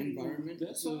bothering me. environment.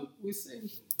 That's So what we say.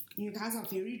 You guys are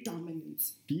very dominant.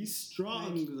 Be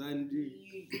strong, Zandy.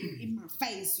 You in my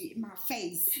face. You in my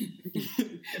face.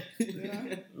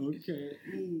 Yeah. Okay.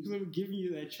 Mm. So we're giving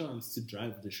you that chance to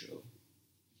drive the show.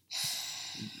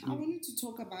 I wanted to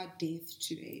talk about death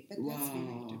today, but that's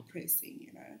Wow. very depressing,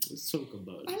 you know. Let's talk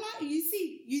about I it. like you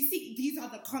see, these are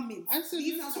the comments. I said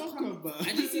these let's are the talk comments. about I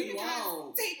it. just said You guys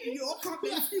wow. take your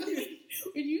comments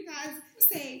when you guys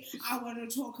say I want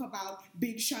to talk about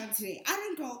Big Sean today. I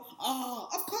don't go, oh,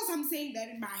 of course I'm saying that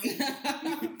in my head.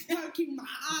 I'm perking my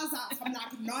eyes out. I'm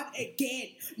like, not again,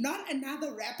 not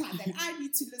another rapper that I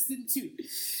need to listen to.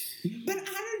 But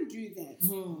I don't do that.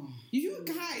 You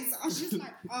guys are just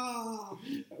like, oh.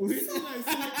 Wait till I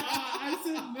said, I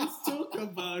said, let's talk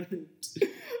about it.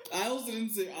 I also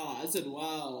didn't say I said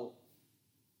wow.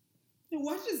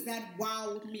 What does that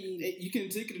wow mean? You can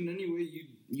take it in any way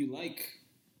you like.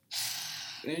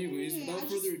 Anyways, Yeah, without I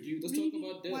further just ado, let's really talk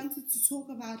about death. wanted to talk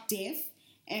about death,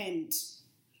 and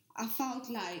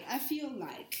I feel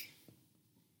like,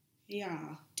 yeah,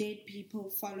 dead people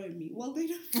follow me. Well, they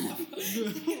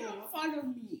don't follow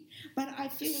me, but I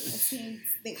feel a sense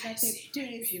that their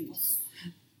presence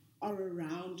are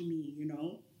around me, you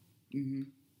know. Mm-hmm.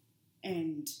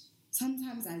 And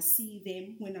sometimes I see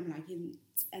them when I'm like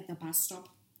at the bus stop.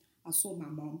 I saw my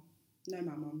mom. No,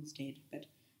 my mom's dead, but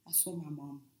I saw my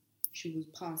mom. she was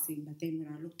passing, but then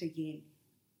when I looked again,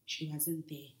 she wasn't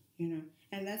there, you know.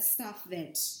 And that's stuff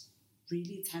that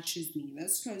really touches me.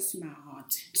 That's close to my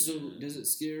heart. So does it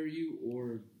scare you,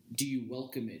 or do you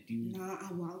welcome it? Do you? No, I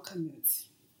welcome it.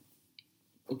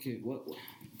 Okay, what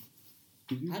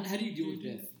how do you deal with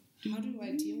death? How do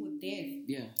I deal with death?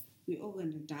 Yeah, We're all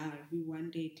gonna die. We're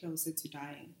one day closer to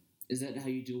dying. is that how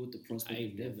you deal with the prospect I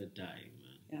of death? never die,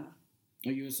 man. Yeah.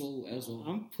 Are you a soul as well?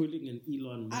 I'm pulling an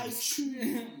Elon I Musk.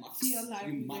 truly feel like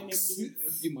you we're gonna Max. meet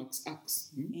You Max Axe.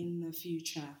 in the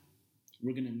future.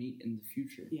 We're gonna meet in the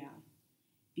future. Yeah.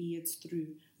 Be it through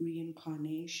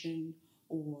reincarnation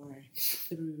or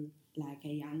through like a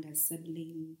younger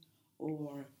sibling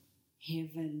or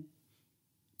heaven.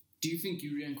 Do you think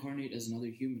you reincarnate as another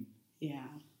human? Yeah.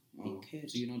 Oh, It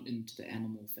could. so you're not into the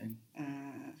animal thing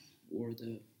or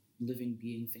the living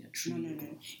being thing, a tree?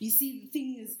 No. You see, the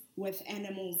thing is with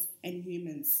animals and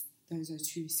humans, those are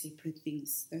two separate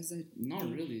things. Those are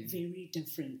Not really. very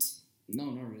different. No,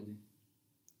 not really.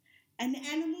 An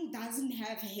animal doesn't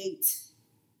have hate.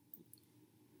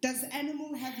 Does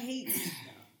animal have hate?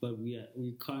 But we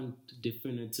can't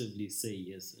definitively say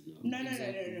yes or no.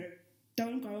 No.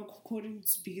 Don't go according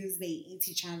to because they eat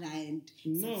each other and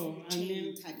No, I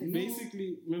mean, type of-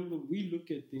 basically, remember, we look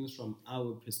at things from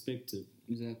our perspective.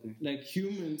 Exactly. Like,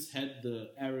 humans had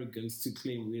the arrogance to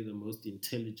claim we're the most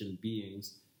intelligent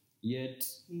beings, yet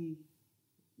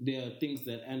there are things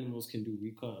that animals can do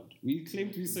we can't. We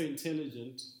claim to be so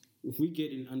intelligent. If we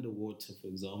get in underwater, for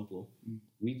example,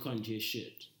 we can't hear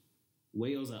shit.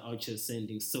 Whales are out here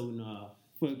sending sonar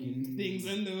fucking things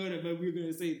underwater, but we're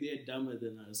gonna say they're dumber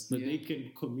than us. But they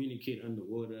can communicate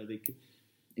underwater. They can.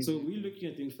 So we're looking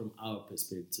at things from our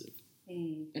perspective.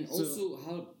 And also,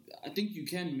 how I think you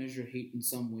can measure hate in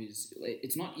some ways. Like,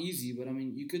 it's not easy, but I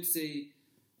mean, you could say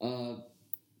an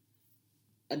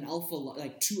alpha,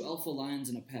 like two alpha lions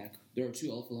in a pack. There are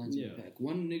two alpha lions in a pack.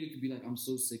 One nigga could be like, "I'm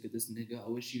so sick of this nigga. I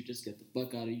wish you'd just get the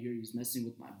fuck out of here. He's messing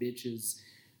with my bitches.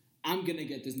 I'm gonna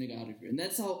get this nigga out of here." And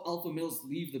that's how alpha males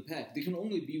leave the pack. There can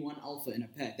only be one alpha in a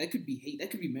pack. That could be hate.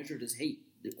 That could be measured as hate,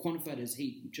 quantified as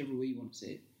hate, whichever way you want to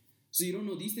say it. So you don't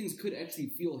know. These things could actually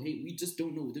feel hate. We just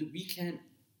don't know. We can't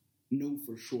know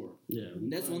for sure. Yeah, And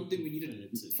that's one thing we need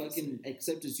to fucking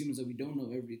accept as humans, that we don't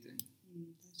know everything.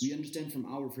 We understand from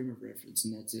our frame of reference,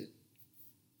 and that's it.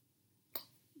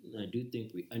 I do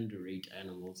think we underrate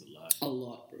animals a lot. A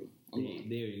lot, bro. A lot.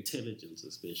 Their intelligence,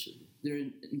 especially. They're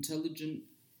intelligent.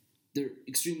 They're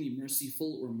extremely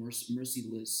merciful or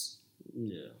merciless.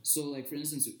 Yeah. So, like, for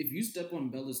instance, if you step on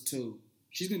Bella's toe,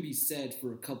 she's going to be sad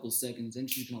for a couple seconds, and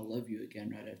she's going to love you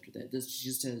again right after that. She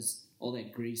just has all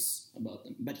that grace about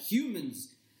them. But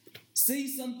humans, say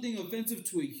something offensive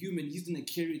to a human, he's going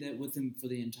to carry that with him for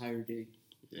the entire day.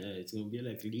 Yeah, it's going to be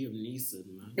like Liam Neeson,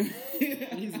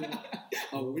 man.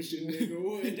 I wish a nigga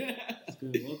would. He's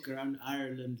going to walk around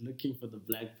Ireland looking for the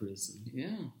black person. Yeah.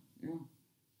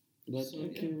 But So,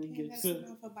 that's so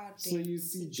enough about so death. you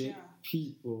see dead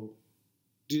people,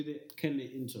 can they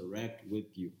interact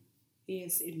with you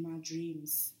Yes, in my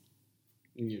dreams.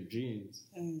 in your dreams?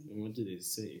 And what do they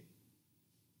say?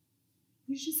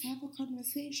 We just have a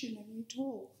conversation and we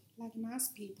talk like nice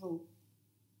people,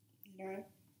 you know,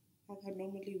 like I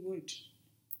normally would.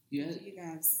 Yeah. With you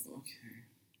guys.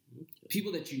 Okay.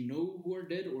 People that you know who are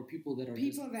dead, or people that are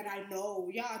People that I know.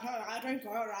 Yeah, no, I don't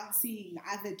go around seeing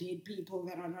other dead people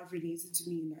that are not related to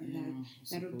me. No,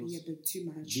 that would be a bit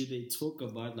too much. Do they talk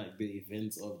about like the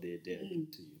events of their death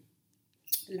to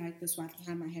you? Like this one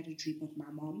time I had a dream with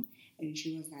my mom and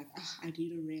she was like, I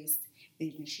need a rest.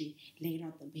 Then she laid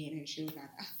on the bed and she was like,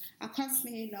 I can't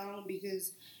stay long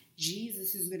because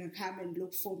Jesus is going to come and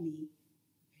look for me,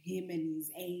 him and his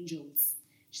angels.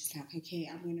 She's like, okay,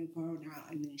 I'm going to go now.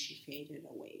 And then she faded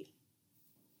away.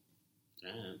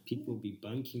 Damn, people be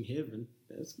bunking heaven.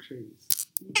 That's crazy.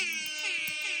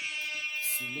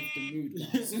 So lift the mood,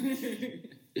 guys.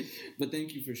 But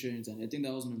thank you for sharing that. I think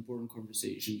that was an important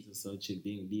conversation. Jesus out here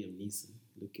being Liam Neeson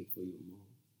looking for your mom.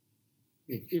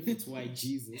 If it's white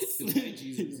Jesus, It's white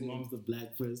Jesus, your yeah. mom's the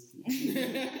black person. He's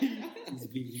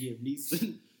being Liam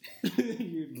Neeson.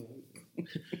 You know.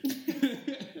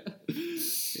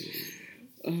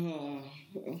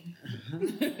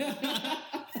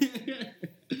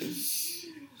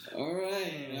 All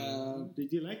right.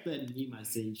 Did you like that meme I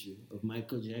sent you of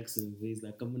Michael Jackson where he's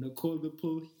like, I'm gonna call the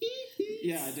police?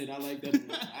 Yeah, I did. I like that.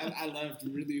 I laughed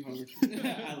really hard.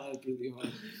 I laughed really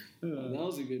hard. That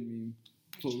was a good meme.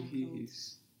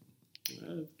 Police.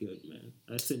 That's good, man.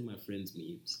 I send my friends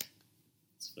memes.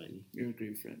 It's funny. You're a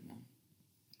great friend, man.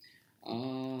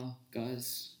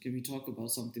 Guys, can we talk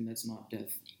about something that's not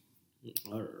death?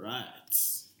 All right.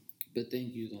 But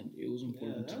thank you, Zandi. It was Yeah,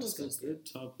 important to that was discuss a good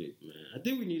topic, man. I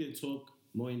think we need to talk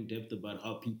more in depth about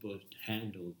how people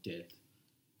handle death,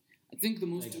 I think the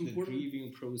most like the important.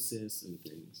 grieving process and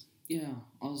things. Yeah,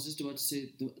 I was just about to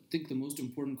say. I think the most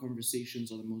important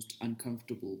conversations are the most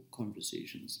uncomfortable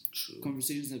conversations. True.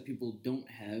 Conversations that people don't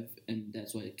have, and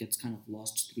that's why it gets kind of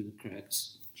lost through the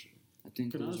cracks. True. I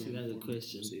think Can I those ask are you guys a important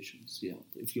question? conversations. Yeah,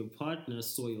 If your partner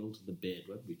soiled the bed,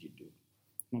 what would you do?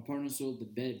 my partner sold the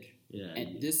bed Yeah.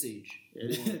 at this age, or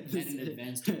At at an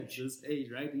advanced age. this age,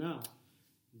 right now.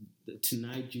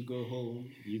 Tonight you go home,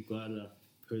 you got a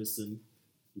person,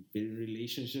 you've been in a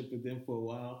relationship with them for a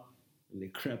while, and they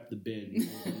crap the bed. You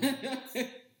know?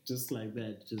 Just like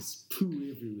that, just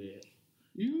poo everywhere.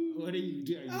 What are you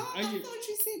doing? Oh, I thought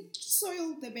you said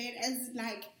soiled the bed as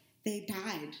like they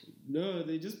died. No,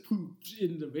 they just pooped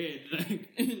in the bed.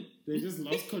 Like they just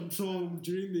lost control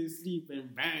during their sleep,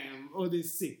 and bam! Oh, they're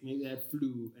sick. Maybe they had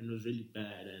flu, and it was really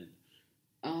bad. And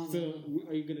so,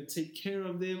 are you gonna take care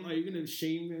of them? Are you gonna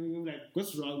shame them? You're like,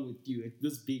 what's wrong with you at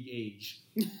this big age?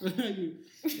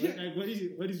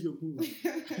 What is your move?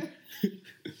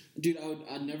 Dude,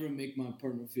 I'd never make my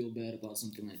partner feel bad about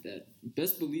something like that.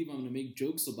 Best believe I'm gonna make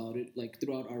jokes about it, like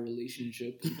throughout our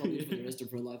relationship, and probably for the rest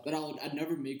of her life. But I'd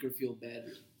never make her feel bad.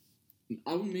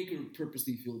 I wouldn't make her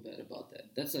purposely feel bad about that.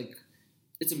 That's like,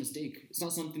 it's a mistake. It's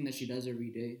not something that she does every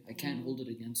day. I can't hold it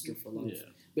against her for life. Yeah.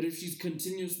 But if she's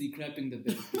continuously crapping the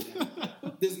bed,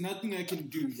 there's nothing I can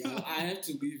do, bro. I have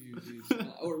to leave you, dude.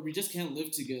 Or we just can't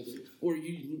live together. Or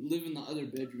you live in the other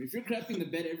bedroom. If you're crapping the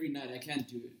bed every night, I can't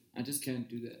do it. I just can't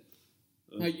do that.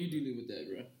 How you dealing with that,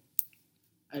 bro?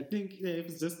 I think if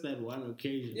it's just that one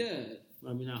occasion. Yeah.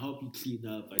 I mean, I help you clean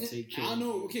up. I take care. I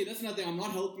know. Okay, that's nothing. I'm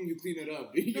not helping you clean it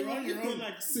up. You're on your own.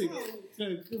 Like sick.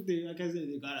 Like, if they, like I said,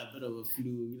 they got a bit of a flu,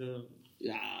 you know.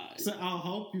 Yeah. So I'll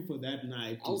help you for that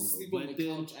night. I'll sleep on the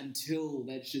couch until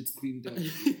that shit's cleaned up.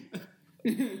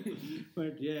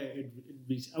 But yeah,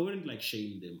 I wouldn't like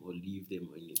shame them or leave them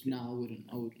or anything. Nah, I wouldn't.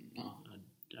 Nah.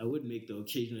 I would make the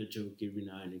occasional joke every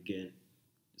now and again.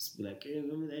 Just be like, hey,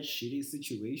 remember that shitty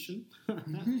situation?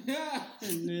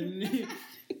 And then,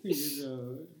 you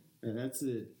know, and that's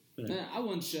it. But, Man, I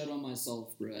once shat on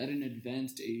myself, bro, at an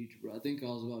advanced age, bro. I think I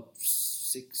was about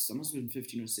 6. I must have been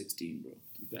 15 or 16, bro.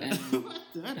 that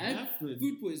I had happened.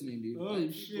 food poisoning, dude. I Oh had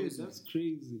food shit, poisoning. that's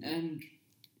crazy. And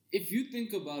if you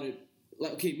think about it,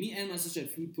 like, okay, me and my sister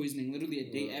had food poisoning literally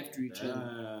a day after each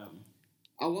other.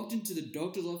 I walked into the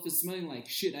doctor's office smelling like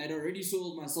shit. I had already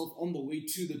soiled myself on the way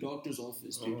to the doctor's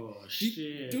office, dude. Oh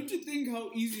shit. Don't you think how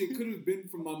easy it could have been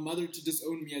for my mother to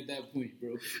disown me at that point,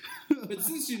 bro? But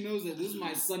since she knows that this is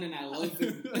my son and I love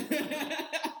him,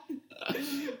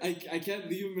 I can't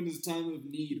leave him in his time of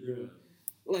need, bro.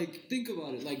 Like, think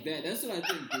about it like that. That's what I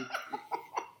think, dude.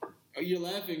 Oh, you're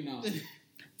laughing now.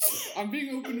 I'm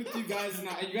being open with you guys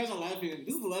now, and you guys are laughing.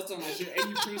 This is the last time I share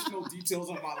any personal details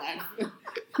of my life.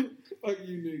 Fuck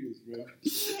you niggas, bro.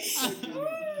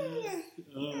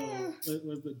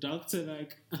 Was the doctor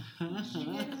like?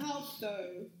 You get help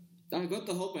though. I got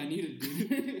the help I needed, dude.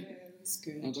 Yeah, that's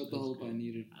good. I got the help I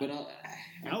needed, but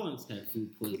I once had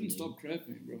food poisoning. couldn't stop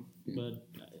crapping, bro. Yeah.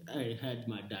 But I had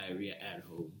my diarrhea at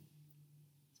home.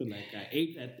 So like I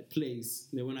ate at the place.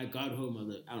 Then when I got home, I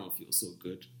was like, I don't feel so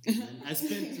good. And I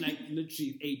spent like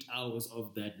literally 8 hours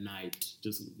of that night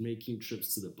just making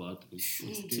trips to the bathroom.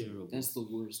 It's terrible. That's the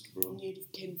worst, bro. You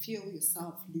can feel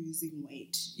yourself losing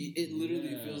weight. It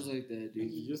literally Yeah. feels like that, dude.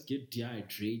 You just get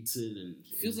dehydrated and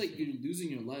It feels like you're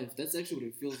losing your life. That's actually what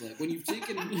it feels like. When you've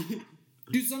taken...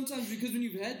 Dude, sometimes because when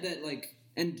you've had that, like...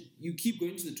 And you keep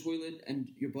going to the toilet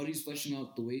and your body's flushing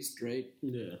out the waste, right?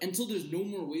 yeah, Until there's no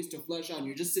more waste to flush out and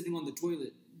you're just sitting on the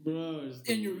toilet. bro. It's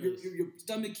the And your worst.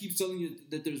 stomach keeps telling you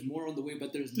that there's more on the way,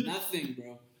 but there's nothing,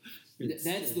 bro.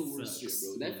 That's the worst shit, sucks.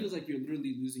 bro. That Yeah. feels like you're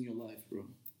literally losing your life, bro.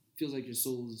 Feels like your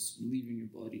soul is leaving your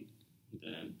body.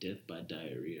 And death by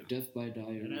diarrhea. Death by That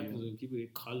diarrhea. happens when people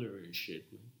get cholera and shit,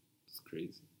 man. It's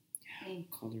crazy. Yeah,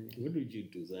 cholera. What would you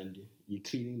do, Zandy? You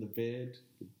cleaning the bed?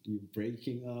 You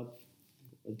breaking up?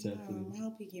 What's I'm happening?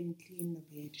 helping him clean the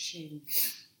bed. Shame.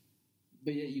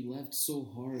 But yet you laughed so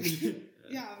hard.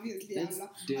 Yeah, obviously. That's I'll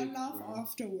dick, laugh bro.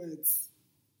 afterwards.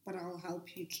 But I'll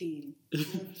help you clean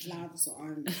with gloves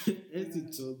on. As you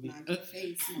told me. Like a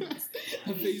face mask.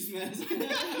 A face mask.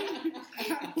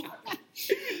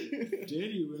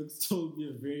 Danny Works told me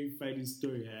a very funny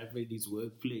story happened in his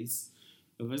workplace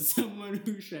about someone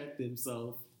who shot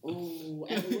themselves. Oh,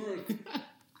 at work.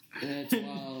 That's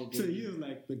wild. So dude. he was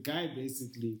like, the guy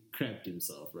basically crapped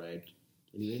himself, right?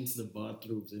 And he went to the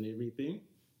bathrooms and everything.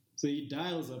 So he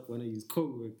dials up one of his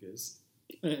co-workers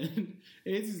And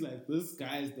Ace is like, this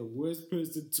guy is the worst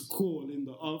person to call in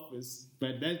the office,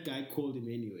 but that guy called him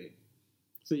anyway.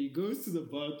 So he goes to the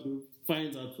bathroom,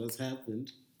 finds out what's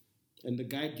happened, and the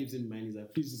guy gives him money. He's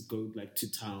like, please just go like to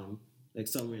town, like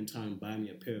somewhere in town, buy me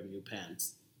a pair of new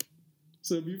pants.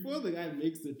 So before the guy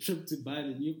makes the trip to buy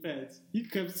the new pants, he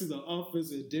comes to the office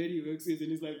where Dirty works is,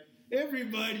 and he's like,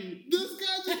 everybody, this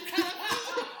guy just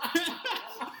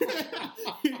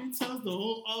he tells the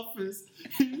whole office,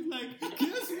 he's like,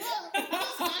 guess what? This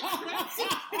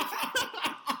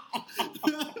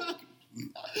guy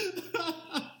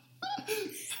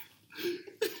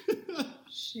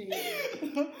Shit.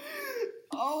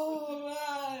 Oh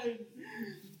man!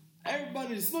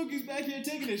 Everybody, Smokey's back here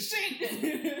taking a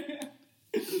shit.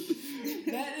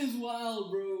 That is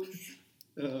wild, bro.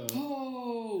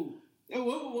 Oh,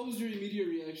 what was your immediate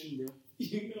reaction, bro?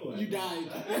 You know You died.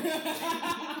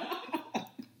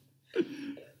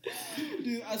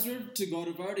 Dude, I swear to God,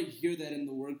 if I were to hear that in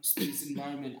the workspace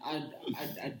environment,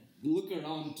 I'd look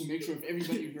around to make sure if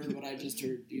everybody heard what I just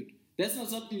heard, dude. That's not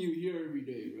something you hear every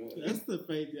day, bro. That's the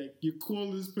fact, like, you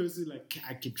call this person, like,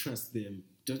 I can trust them.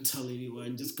 Don't tell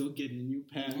anyone, just go get a new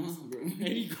pants. Bro. And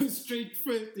he goes straight,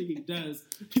 first thing he does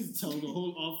is tell the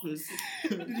whole office.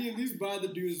 Did he at least buy the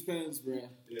dude's pants, bro?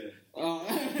 Yeah.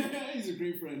 He's a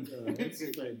great friend. That's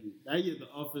funny. I hear the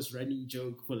office running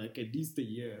joke for like at least a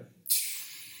year.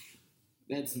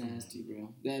 That's nasty,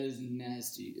 bro. That is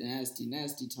nasty.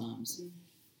 Nasty times.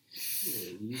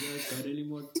 Yeah, you guys got any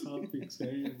more topics?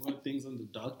 Any more things on the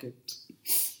docket?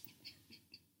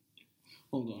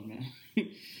 Hold on, man.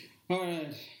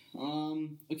 Alright.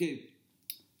 Okay.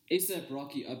 ASAP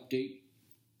Rocky update.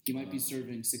 He might be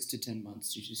serving 6 to 10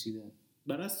 months. Did you see that?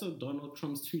 But I saw Donald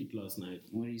Trump's tweet last night.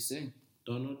 What did he say?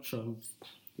 Donald Trump.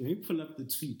 Let me pull up the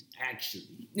tweet.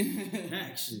 Actually,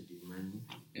 man.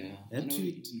 Yeah. That I know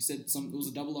tweet. he said it was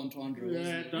a double entendre. Yeah,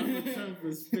 wasn't it? Donald Trump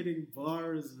was spitting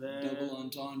bars, man. Double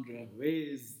entendre.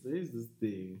 Where's this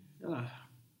thing?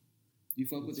 You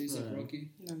fuck with That's ASAP right. Rocky?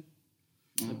 No.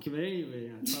 Okay, but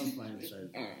anyway, I can't find it.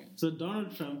 Right. Alright. So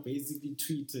Donald Trump basically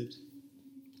tweeted,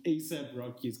 ASAP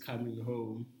Rocky is coming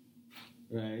home,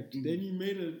 right? Mhm. Then he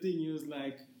made a thing, he was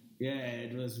like, yeah,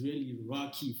 it was really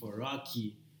rocky for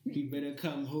Rocky. He better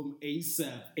come home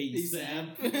ASAP.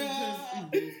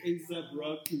 ASAP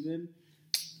Rocky.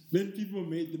 Then people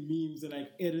made the memes and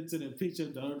like edited a picture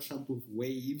of Donald Trump with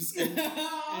waves and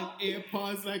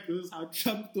AirPods like this, how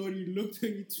Trump thought he looked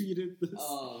when he tweeted this.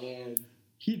 Oh, man.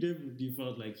 He definitely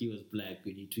felt like he was black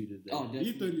when he tweeted that. Oh, He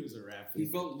definitely. thought he was a rapper. He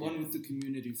felt one with the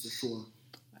community for sure.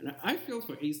 And I feel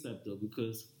for ASAP though,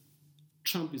 because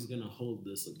Trump is gonna hold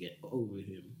this or get over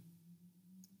him.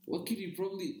 What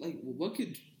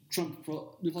could Trump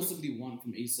possibly want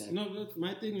from ASAP? No, but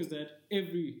my thing is that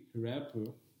every rapper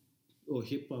or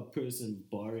hip hop person,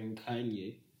 barring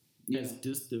Kanye, has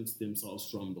distanced themselves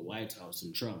from the White House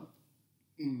and Trump.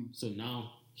 Mm. So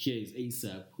now here is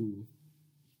ASAP, who,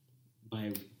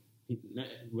 by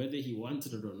whether he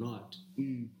wanted it or not,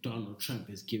 Donald Trump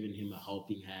has given him a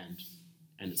helping hand,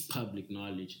 and it's public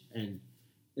knowledge. And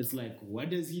it's like, what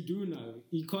does he do now?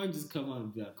 He can't just come out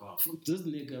and be like, oh, fuck this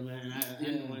nigga, man. I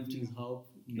don't want his help.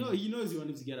 Yeah. No, he knows he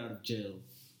wanted to get out of jail.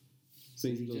 So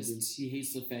he's going to He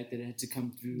hates the fact that it had to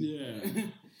come through. yeah.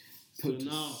 So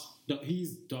now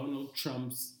he's Donald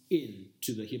Trump's in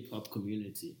to the hip hop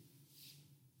community.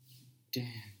 Damn,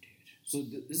 dude. So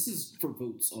this is for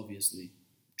votes, obviously.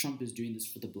 Trump is doing this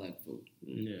for the black vote,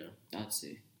 Yeah. I'd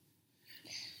say.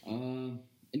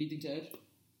 Anything to add?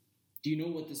 Do you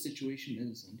know what the situation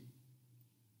is, Andy?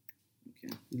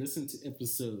 Okay. Listen to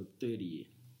episode 30.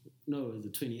 No, is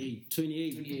it 28?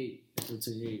 28. 28. Episode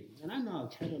 28. And I know our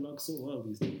catalog so well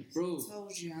these days. Bro, I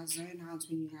told you I zone out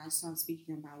when you guys start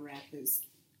speaking about rappers.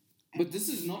 but this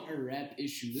is not a rap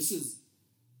issue. This is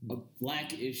a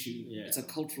black issue. Yeah. It's a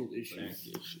cultural issue. Black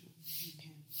issue.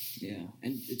 Okay. Yeah.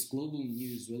 And it's global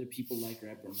news, whether people like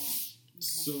rap or not.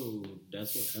 So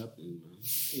that's what happened, man.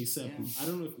 ASAP, Yeah. I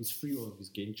don't know if he's free or if he's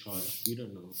getting charged. We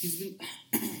don't know. He's been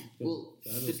well.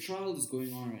 That The is- trial is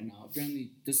going on right now.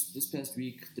 Apparently, this past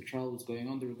week the trial was going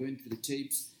on. They were going through the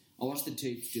tapes. I watched the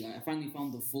tapes, dude. I finally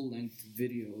found the full length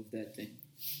video of that thing.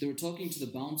 They were talking to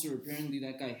the bouncer. Apparently,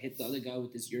 that guy hit the other guy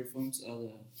with his earphones.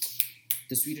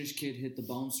 The Swedish kid hit the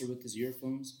bouncer with his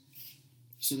earphones.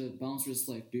 So the bouncer is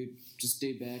like, dude, just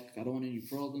stay back. I don't want any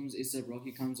problems. ASAP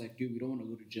Rocky comes like, dude, we don't want to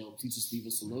go to jail. Please just leave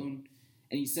us alone.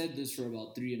 And he said this for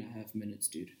about 3.5 minutes,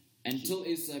 dude. Until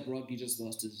ASAP Rocky just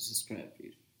lost his crap,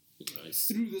 dude. Nice.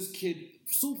 Threw this kid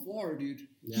so far, dude.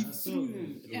 Yeah, He I saw threw him.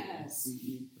 him. Yes.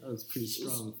 That was pretty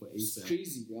strong for It's ASAP.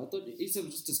 crazy, bro. I thought ASAP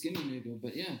was just a skinny nigga,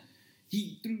 but yeah.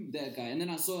 he threw that guy, and then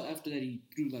I saw after that he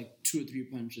threw like 2 or 3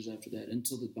 punches after that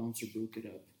until the bouncer broke it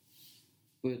up.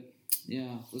 But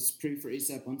yeah, let's pray for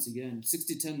ASAP once again. 6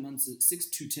 to 10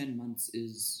 months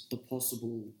is the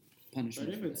possible punishment.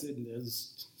 But if it's in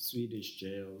those Swedish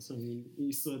jails, I mean,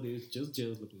 you saw there's just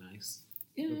jails look nice.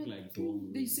 Yeah, look like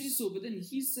dorm they rooms. say so, but then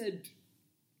he said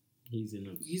He's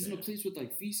in a place with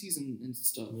like feces and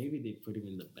stuff. Maybe they put him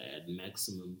in the bad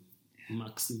maximum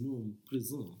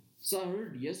prison. So I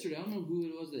heard yesterday, I don't know who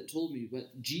it was that told me,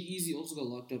 but G-Eazy also got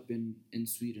locked up in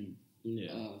Sweden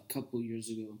a couple years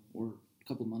ago or a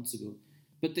couple months ago.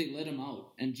 But they let him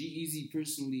out. And G-Eazy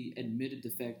personally admitted the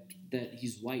fact that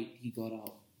he's white, he got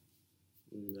out.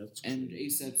 That's and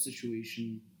crazy. ASAP's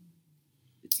situation,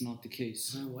 it's not the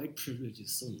case. White privilege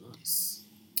is so nice.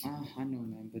 I know,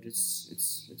 man, but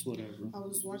it's whatever. I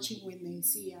was watching When They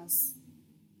See Us.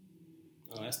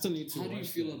 Oh, I still need to How do you watch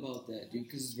feel that. about that, dude?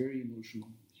 Because it's very emotional.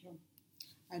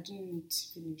 I didn't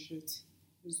finish it.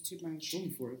 It was too much. It's only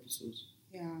 4 episodes.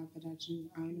 Yeah, but I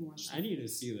only watched it. I need to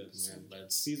see that, man,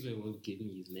 but Caesar won't give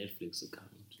me his Netflix account.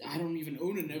 I don't even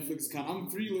own a Netflix account. I'm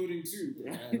freeloading too,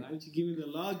 bro. Why don't you give me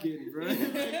the login, bro?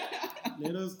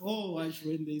 Let us all watch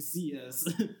When They See Us.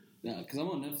 Yeah, because I'm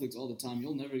on Netflix all the time.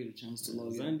 You'll never get a chance to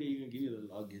log in. Sunday, you can give me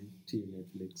the login to your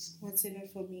Netflix. What's in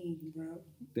it for me, bro?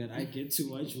 That I get to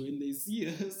watch When They See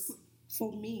Us.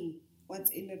 For me. What's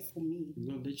in it for me? You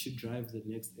know, that you drive the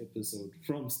next episode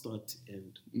from start to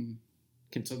end. Mm.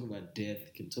 Can talk about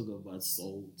death, can talk about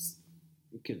souls.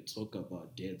 You can talk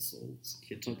about dead souls.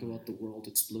 You can talk about the world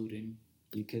exploding.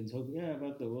 You can talk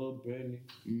about the world burning.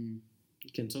 Mm.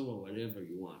 You can talk about whatever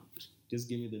you want. Just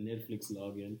give me the Netflix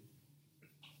login.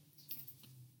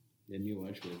 Then you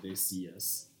watch Where They See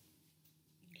Us.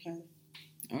 Okay.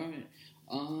 All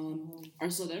right. Are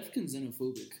South Africans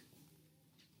xenophobic?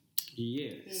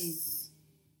 Yes.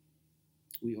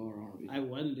 We are, aren't we? I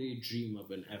one day dream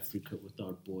of an Africa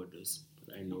without borders,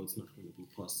 but I know it's not going to be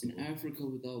possible. In Africa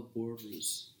without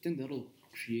borders, I think that'll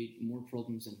create more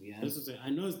problems than we have. That's what I'm saying. I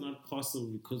know it's not possible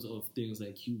because of things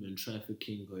like human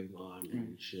trafficking going on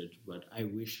and shit, but I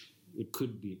wish it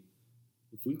could be.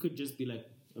 If we could just be like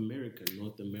America,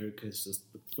 North America is just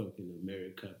the fucking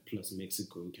America plus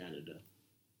Mexico and Canada.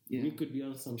 Yeah. We could be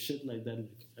on some shit like that,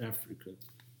 like Africa.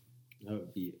 That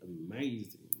would be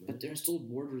amazing, man. But there are still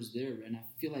borders there, and I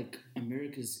feel like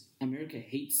America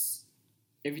hates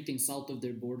everything south of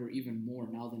their border even more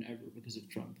now than ever because of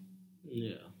Trump.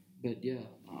 Yeah. But yeah,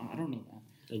 I don't know, man.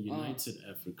 A united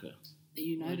Africa. The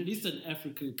United, At least an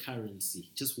African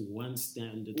currency. Just one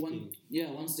standard thing.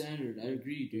 Yeah, one standard. I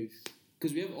agree, dude.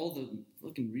 Because we have all the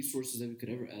fucking resources that we could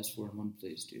ever ask for in one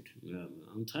place, dude. Yeah, man.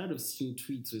 I'm tired of seeing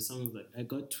tweets where someone's like, I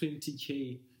got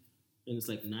 20K and it's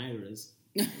like Nairas.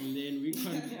 and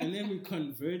then we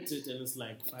convert it and it's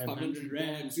like 500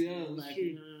 rands. Yeah, I'm like,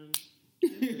 true.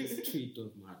 this tweet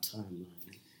of my timeline.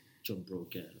 Your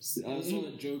broke ass. I saw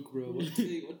a joke, bro. What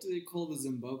do they call the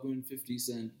Zimbabwean 50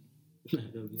 cent? I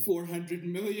don't know. 400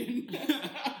 million.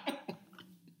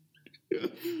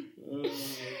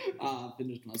 I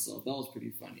finished myself. That was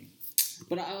pretty funny.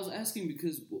 But I was asking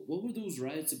because what were those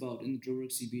riots about in the Joburg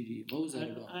CBD? What was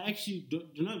that about? I actually do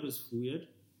you know it was weird?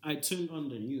 I turned on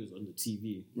the news on the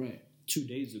TV Right. 2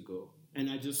 days ago and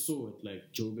I just saw it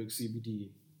like Joburg CBD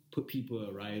put people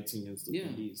are rioting against the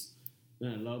police.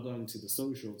 Then I log on to the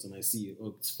socials and I see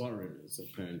it's foreigners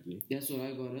apparently. That's what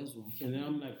I got as well. And then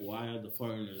I'm like, why are the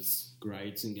foreigners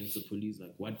rioting against the police?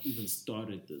 Like, what even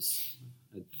started this?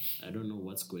 I don't know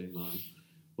what's going on.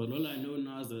 But all I know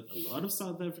now is that a lot of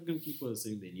South African people are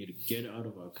saying they need to get out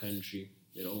of our country.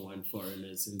 They don't want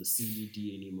foreigners in the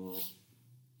CBD anymore.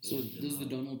 So this is the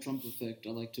Donald Trump effect, I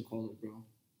like to call it, bro.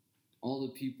 All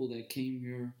the people that came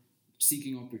here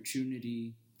seeking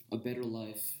opportunity, a better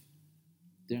life,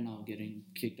 they're now getting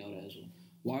kicked out as well.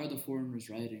 Why are the foreigners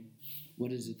rioting?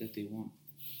 What is it that they want?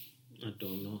 I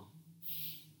don't know.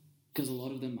 Because a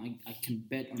lot of them, I can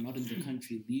bet, are not in the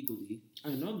country legally.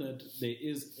 I know that there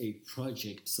is a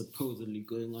project supposedly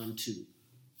going on to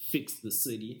fix the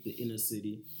city, the inner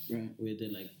city, Right. where they're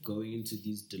like going into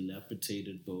these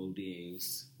dilapidated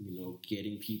buildings,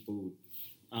 getting people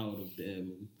out of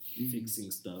them,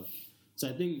 fixing stuff. So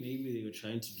I think maybe they were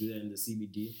trying to do that in the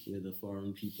CBD where the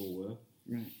foreign people were.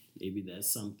 Right. Maybe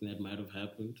that's something that might have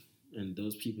happened, and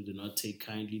those people did not take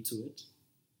kindly to it.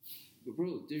 But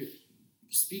bro, they're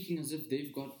speaking as if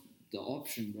they've got the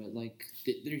option, bro. Like,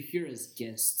 they're here as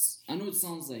guests. I know it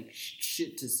sounds like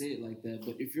shit to say it like that,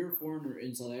 but if you're a foreigner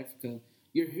in South Africa,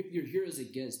 you're here as a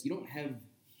guest. You don't have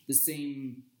the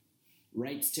same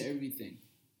rights to everything.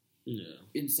 Yeah.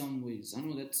 In some ways. I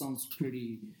know that sounds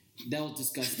that was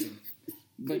disgusting.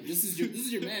 But this is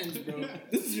your man's, bro.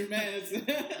 This is your man's.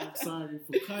 I'm sorry.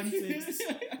 For context,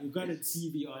 we've got a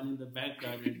TV on in the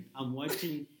background, and I'm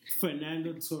watching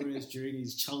Fernando Torres during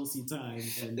his Chelsea time.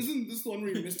 And Isn't this the one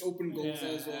where he missed open goals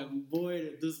as well? boy,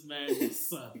 did this man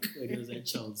suck when he was at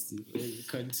Chelsea.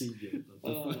 Continue.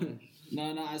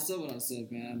 No, I said what I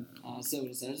said, man. I said what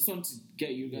I said. I just want to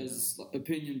get you guys'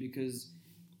 opinion because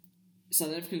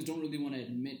South Africans don't really want to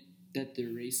admit that they're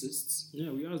racists.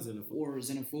 Yeah, we are xenophobic. Or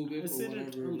xenophobic I said or it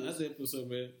whatever. on the other episode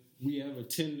where we have a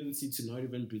tendency to not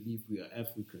even believe we are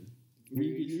African. Very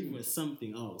We believe true. we're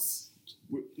something else.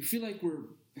 We feel like we're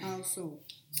Also,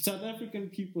 South African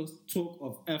people talk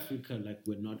of Africa like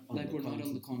we're not on like the we're continent. not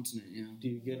on the continent, yeah. Do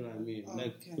you get what I mean? Oh,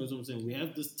 Like, okay. that's what I'm saying. We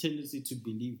have this tendency to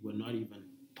believe we're not even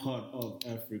part of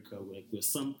Africa. Like, we're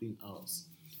something else.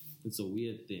 It's a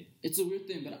weird thing. It's a weird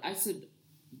thing, but I said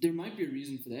there might be a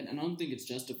reason for that, and I don't think it's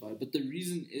justified. But the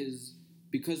reason is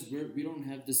because we don't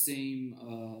have the same.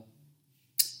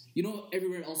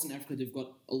 Everywhere else in Africa, they've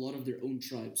got a lot of their own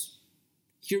tribes.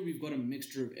 Here, we've got a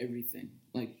mixture of everything,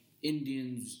 like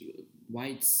Indians,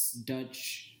 whites,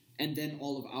 Dutch, and then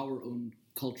all of our own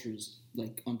cultures,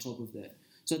 like on top of that.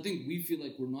 So I think we feel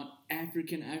like we're not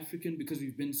African because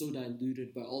we've been so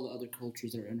diluted by all the other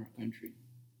cultures that are in our country.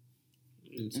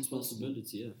 It's It's a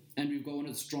possibility, yeah. And we've got one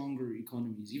of the stronger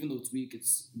economies. Even though it's weak,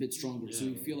 it's a bit stronger. So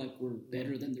we feel like we're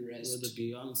better than the We're rest. the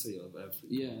Beyonce of Africa.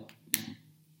 Yeah.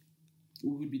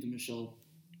 Who would be the Michelle?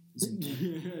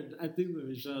 I think the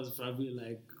Michelle is probably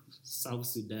like South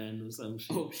Sudan or some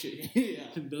shit. Oh, shit. Yeah.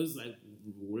 Those like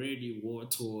already war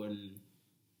torn,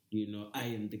 I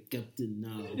am the captain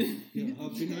now. You're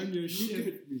hopping on your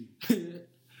ship.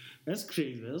 That's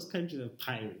crazy. Those countries are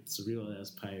pirates, real ass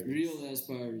pirates. Real ass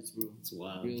pirates, bro. It's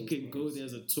wild. Real You ass can go pirates. there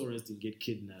as a tourist and get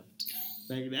kidnapped.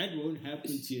 Like, that won't happen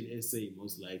to you in SA,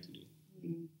 most likely.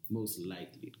 Most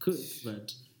likely. It could,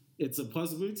 but it's a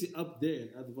possibility up there in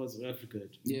other parts of Africa.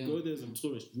 You Yeah. go there as a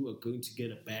tourist, you are going to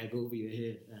get a bag over your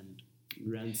head and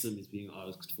ransom is being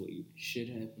asked for you. Shit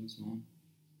happens, man.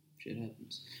 Shit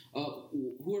happens.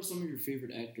 Who are some of your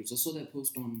favorite actors? I saw that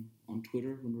post on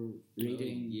Twitter when we were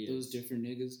rating yes. those different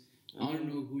niggas. I want to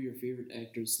know who your favorite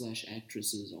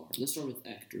actors/actresses are. Let's start with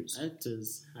actors.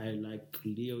 Actors, I like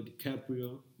Leo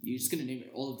DiCaprio. You're just gonna name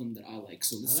all of them that I like.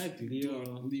 So let's I like do Leo.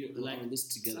 our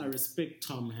list I together. respect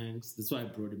Tom Hanks. That's why I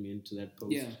brought him into that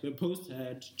post. Yeah. The post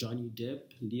had Johnny Depp,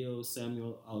 Leo,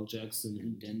 Samuel L. Jackson,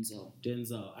 And and Denzel.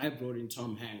 Denzel. I brought in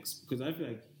Tom Hanks because I feel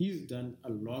like he's done a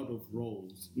lot of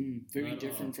roles Very Right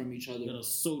different on. from each that other. are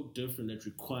so different that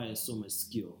require so much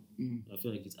skill. I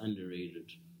feel like he's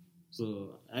underrated.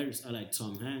 So I like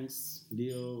Tom Hanks,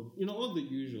 Leo, all the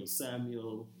usual,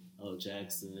 Samuel L.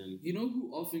 Jackson. You know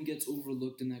who often gets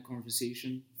overlooked in that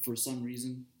conversation for some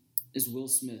reason? Is Will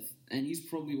Smith. And he's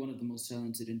probably one of the most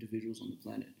talented individuals on the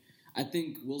planet. I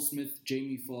think Will Smith,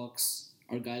 Jamie Foxx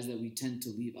are guys that we tend to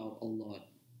leave out a lot.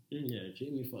 Yeah,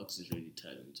 Jamie Foxx is really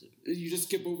talented. You just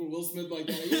skip over Will Smith like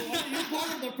that. You're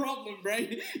part of the problem,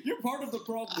 right? You're part of the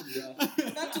problem, bro.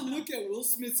 I have to look at Will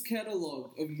Smith's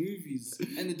catalog of movies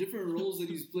and the different roles that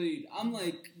he's played. I'm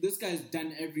like, this guy's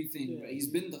done everything, right? He's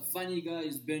been the funny guy,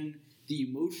 he's been the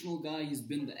emotional guy, he's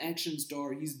been the action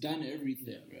star, he's done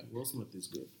everything, bro. Will Smith is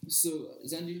good. So,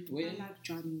 Zandy, I wait. like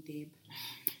Johnny Depp.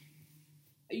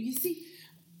 You see?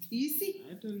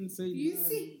 I didn't say You nothing.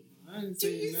 see? I didn't Do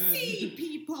say you nothing. see,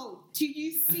 people? Do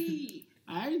you see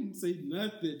I didn't say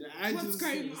nothing. I what's just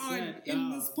going on sat in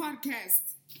down. this podcast?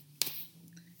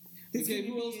 There's Okay,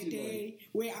 gonna who else be do a you day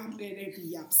where I'm gonna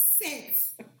be upset,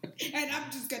 and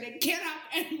I'm just gonna get up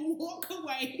and walk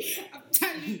away. I'm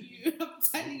telling you. I'm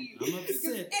upset. Because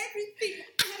everything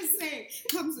I say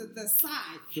comes with the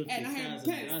side, and I am pissed.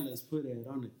 $50,000 put it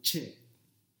on a check.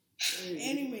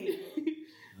 Anyway,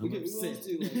 I'm Okay, who upset. else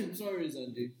do you like? I'm sorry, Zandy. Who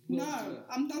else do you no, like?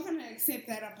 I'm not gonna accept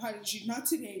that apology. Not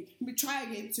today. We try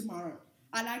again tomorrow.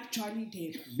 I like Johnny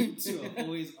Depp. You two are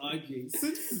always arguing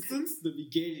since the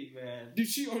beginning, man. Dude,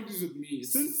 she argues with me.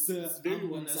 Since the It's very I'm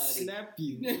gonna one-sided. slap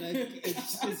you, like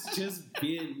it's just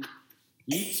been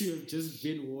you two have just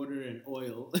been water and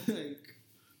oil. Like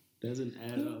doesn't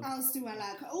add Who up. else do I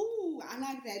like? Oh, I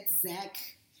like that Zach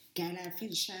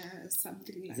Galifianakis,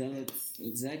 something like that.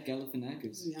 Zach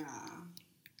Galifianakis. Yeah.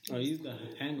 Oh, he's the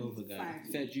hangover guy.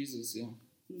 Fine. Fat Jesus, yeah.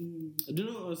 Mm. Do you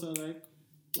know what else I like?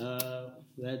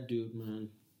 That dude, man.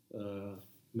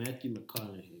 Matthew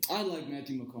McConaughey. I like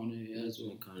Matthew McConaughey as Matthew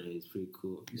well. McConaughey is pretty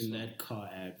cool. He's In fun. that car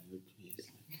advert, he's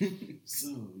like, so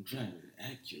I'm driving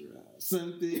Acura or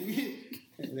something.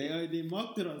 they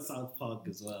mocked it on South Park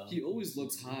as well. He always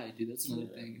looks high, dude. That's another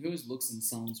Yeah. thing. He always looks and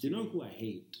sounds. Do you know weird. who I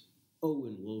hate?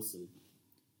 Owen Wilson.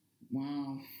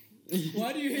 Wow.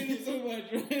 Why do you hate him so much?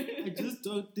 I just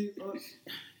don't think.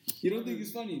 You don't think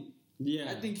he's funny?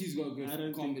 Yeah, I think he's got good I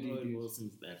don't comedy. think Owen dude.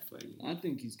 Wilson's that funny. I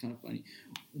think he's kind of funny.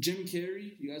 Jim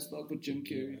Carrey, you guys fuck with Jim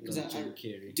Carrey? I love Jim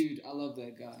Carrey. Dude, I love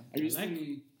that guy. I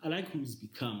recently, I like who's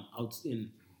become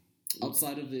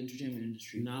outside of the entertainment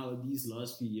industry. now these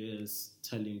last few years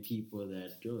telling people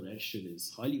that that shit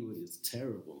is Hollywood is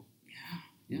terrible.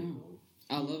 Yeah. You know?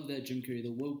 I love that Jim Carrey,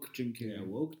 the woke Jim Carrey. Yeah,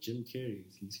 woke Jim Carrey.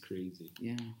 He's crazy.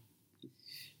 Yeah.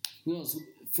 Who else?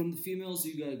 From the females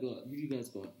you guys got? Who you guys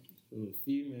got?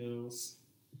 Females.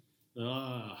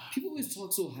 People always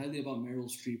talk so highly about Meryl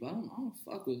Streep. I don't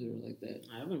fuck with her like that.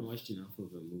 I haven't watched enough of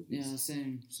her movies. Yeah,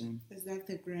 same. Is that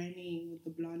the granny with the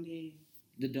blonde hair?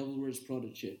 The Devil Wears Prada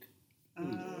chick.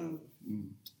 Oh,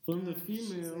 From the she's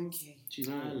females, okay. She's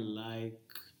I alright.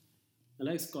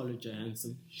 like Scarlett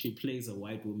Johansson. She plays a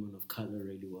white woman of color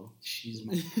really well. She's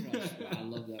my crush. Bro. I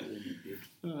love that woman,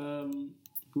 dude.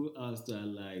 Who else do I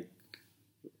like?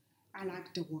 I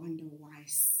like the Wonder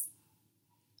Weiss.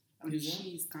 Who's that?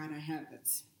 She's gotta have it.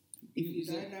 If you Who's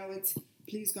don't that? know it,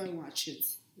 please go watch it.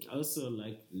 I also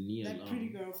like Nia That Long. pretty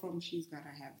girl from She's Gotta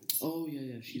Have It. Oh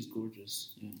yeah, she's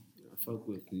gorgeous. Yeah, I fuck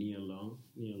with Nia Long.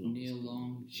 Nia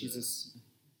Long. She's just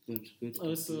good.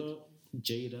 Also,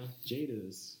 Jada. Jada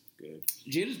is good.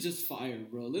 Jada's just fire,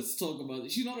 bro. Let's talk about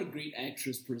it. She's not a great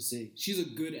actress per se. She's a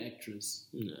good actress,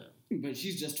 No. but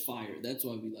she's just fire. That's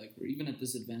why we like her, even at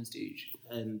this advanced age.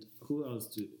 And who else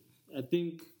do? I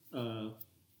think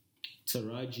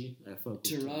Taraji. I fuck with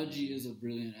Taraji is a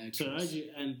brilliant actress. Taraji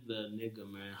and the nigga,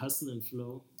 man. Hustle and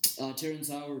Flow. Terrence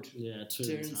Howard. Yeah,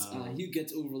 Terrence, Howard. he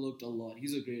gets overlooked a lot.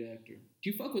 He's a great actor. Do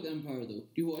you fuck with Empire though? Do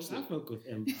you watch I that? fuck with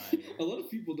Empire. A lot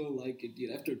of people don't like it,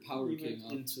 dude. After Power We came went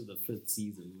out. into the 5th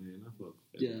season, man. I fuck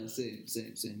with Yeah, Empire.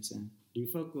 same. Do you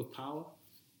fuck with Power?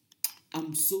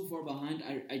 I'm so far behind.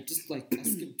 I just like I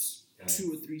skipped Guys,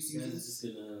 2 or 3 You guys are seasons. just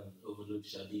gonna overlook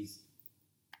Charlize.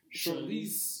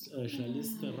 Charlize.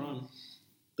 Charlize Theron.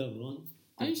 Theron.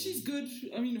 I mean, she's good.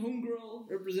 I mean, homegirl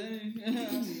representing.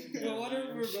 But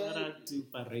whatever, Shout bro. out to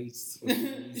Paris.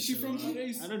 Is she from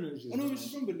Paris? I don't know if she's Oh no,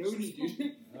 she's from Benoni,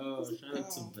 dude. Oh, shout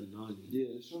out to Benoni. Yeah,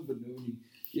 she's from Benoni.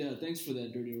 Yeah, thanks for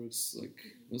that, Dirty Works. Like,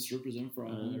 let's represent for our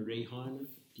home. Rihanna.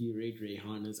 Do you rate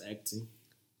Rihanna's acting?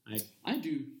 I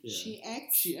do. Yeah. She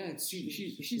acts. She acts.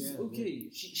 She's Yeah, okay.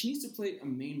 She needs to play a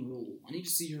main role. I need to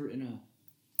see her in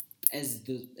as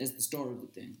the star of the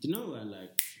thing. Do you know what I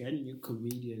like? That new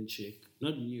comedian chick.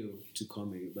 Not new to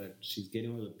comedy, but she's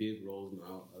getting all the big roles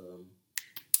now.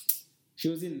 She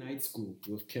was in Night School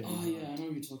with Kevin Oh Hart. yeah, I know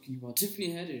what you're talking about. Tiffany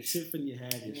Haddish. Tiffany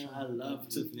Haddish. Yeah. I love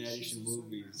Tiffany Haddish She's in also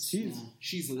movies. nice.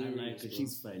 She's I hilarious. like her. bro.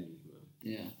 She's funny, bro.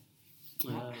 Yeah.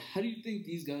 Uh, How do you think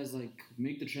these guys like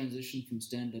make the transition from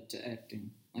stand up to acting?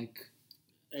 Like,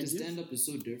 I because just- stand up is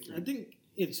so different. I think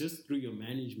it's just through your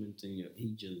management and your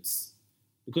agents.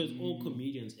 Because all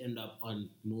comedians end up on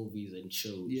movies and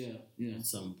shows Yeah. at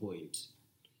some point.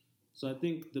 So I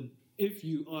think if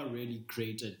you are really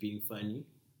great at being funny,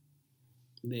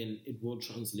 then it will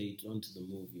translate onto the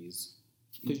movies.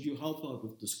 Because you help out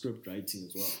with the script writing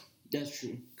as well. That's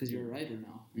true. Because you're a writer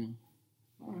now. Yeah.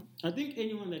 All right. I think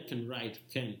anyone that can write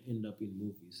can end up in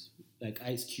movies. Like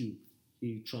Ice Cube,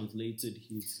 he translated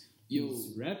his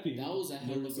rapping. That was a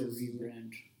hell of a versus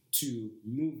rebrand. to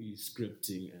movie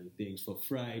scripting and things for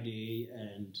Friday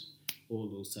and all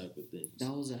those type of things.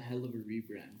 That was a hell of a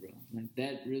rebrand, bro. Like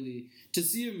that really to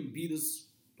see him be this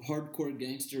hardcore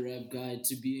gangster rap guy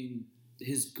to being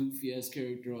his goofy ass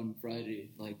character on Friday,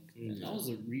 like that was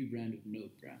a rebrand of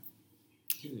note, bro.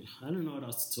 I don't know what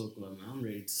else to talk about, man. I'm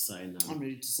ready to sign out. I'm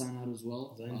ready to sign out as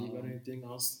well. Zan, you got anything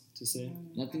else to say?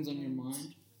 Nothing's on your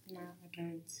mind. No, I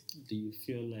don't. Do you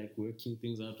feel like working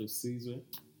things out with Caesar?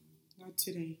 Not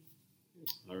today.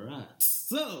 All right.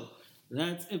 So,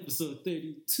 that's episode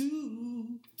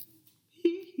 32.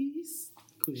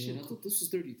 Cool. Shit, I thought this was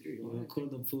 33. We'll call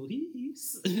the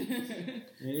police. Fuck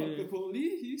the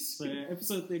police. So,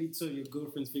 episode 32 of your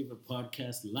girlfriend's favorite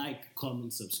podcast. Like,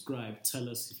 comment, subscribe. Tell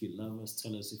us if you love us.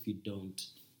 Tell us if you don't.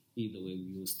 Either way,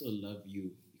 we will still love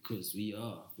you because we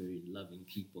are very loving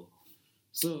people.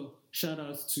 So, shout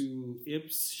outs to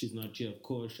Ips. She's not here, of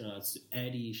course. Shout outs to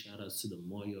Addie. Shout outs to the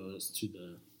Moyos, to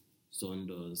the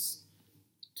Zondos,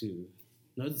 to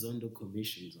not Zondo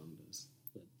Commission Zondos.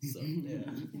 But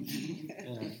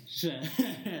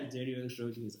Jerry was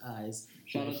showing his eyes.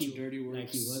 Shout like out to Dirty Works. Like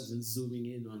he wasn't zooming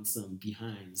in on some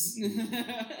behinds.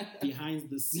 Behind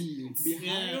the scenes.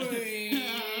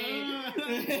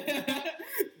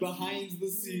 Behind the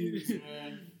scenes,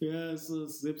 man. Yeah, so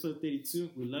it's episode 32.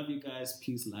 We love you guys.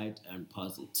 Peace, light, and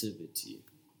positivity.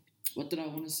 What did I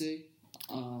want to say?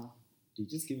 Did you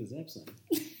just give us that sign?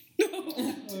 No.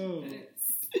 Oh.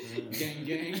 Gang,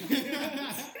 gang.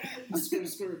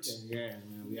 Skirt. Yeah,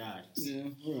 man, we are. Yeah,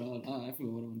 we're out. I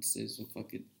forgot what I want to say, so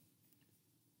fuck it.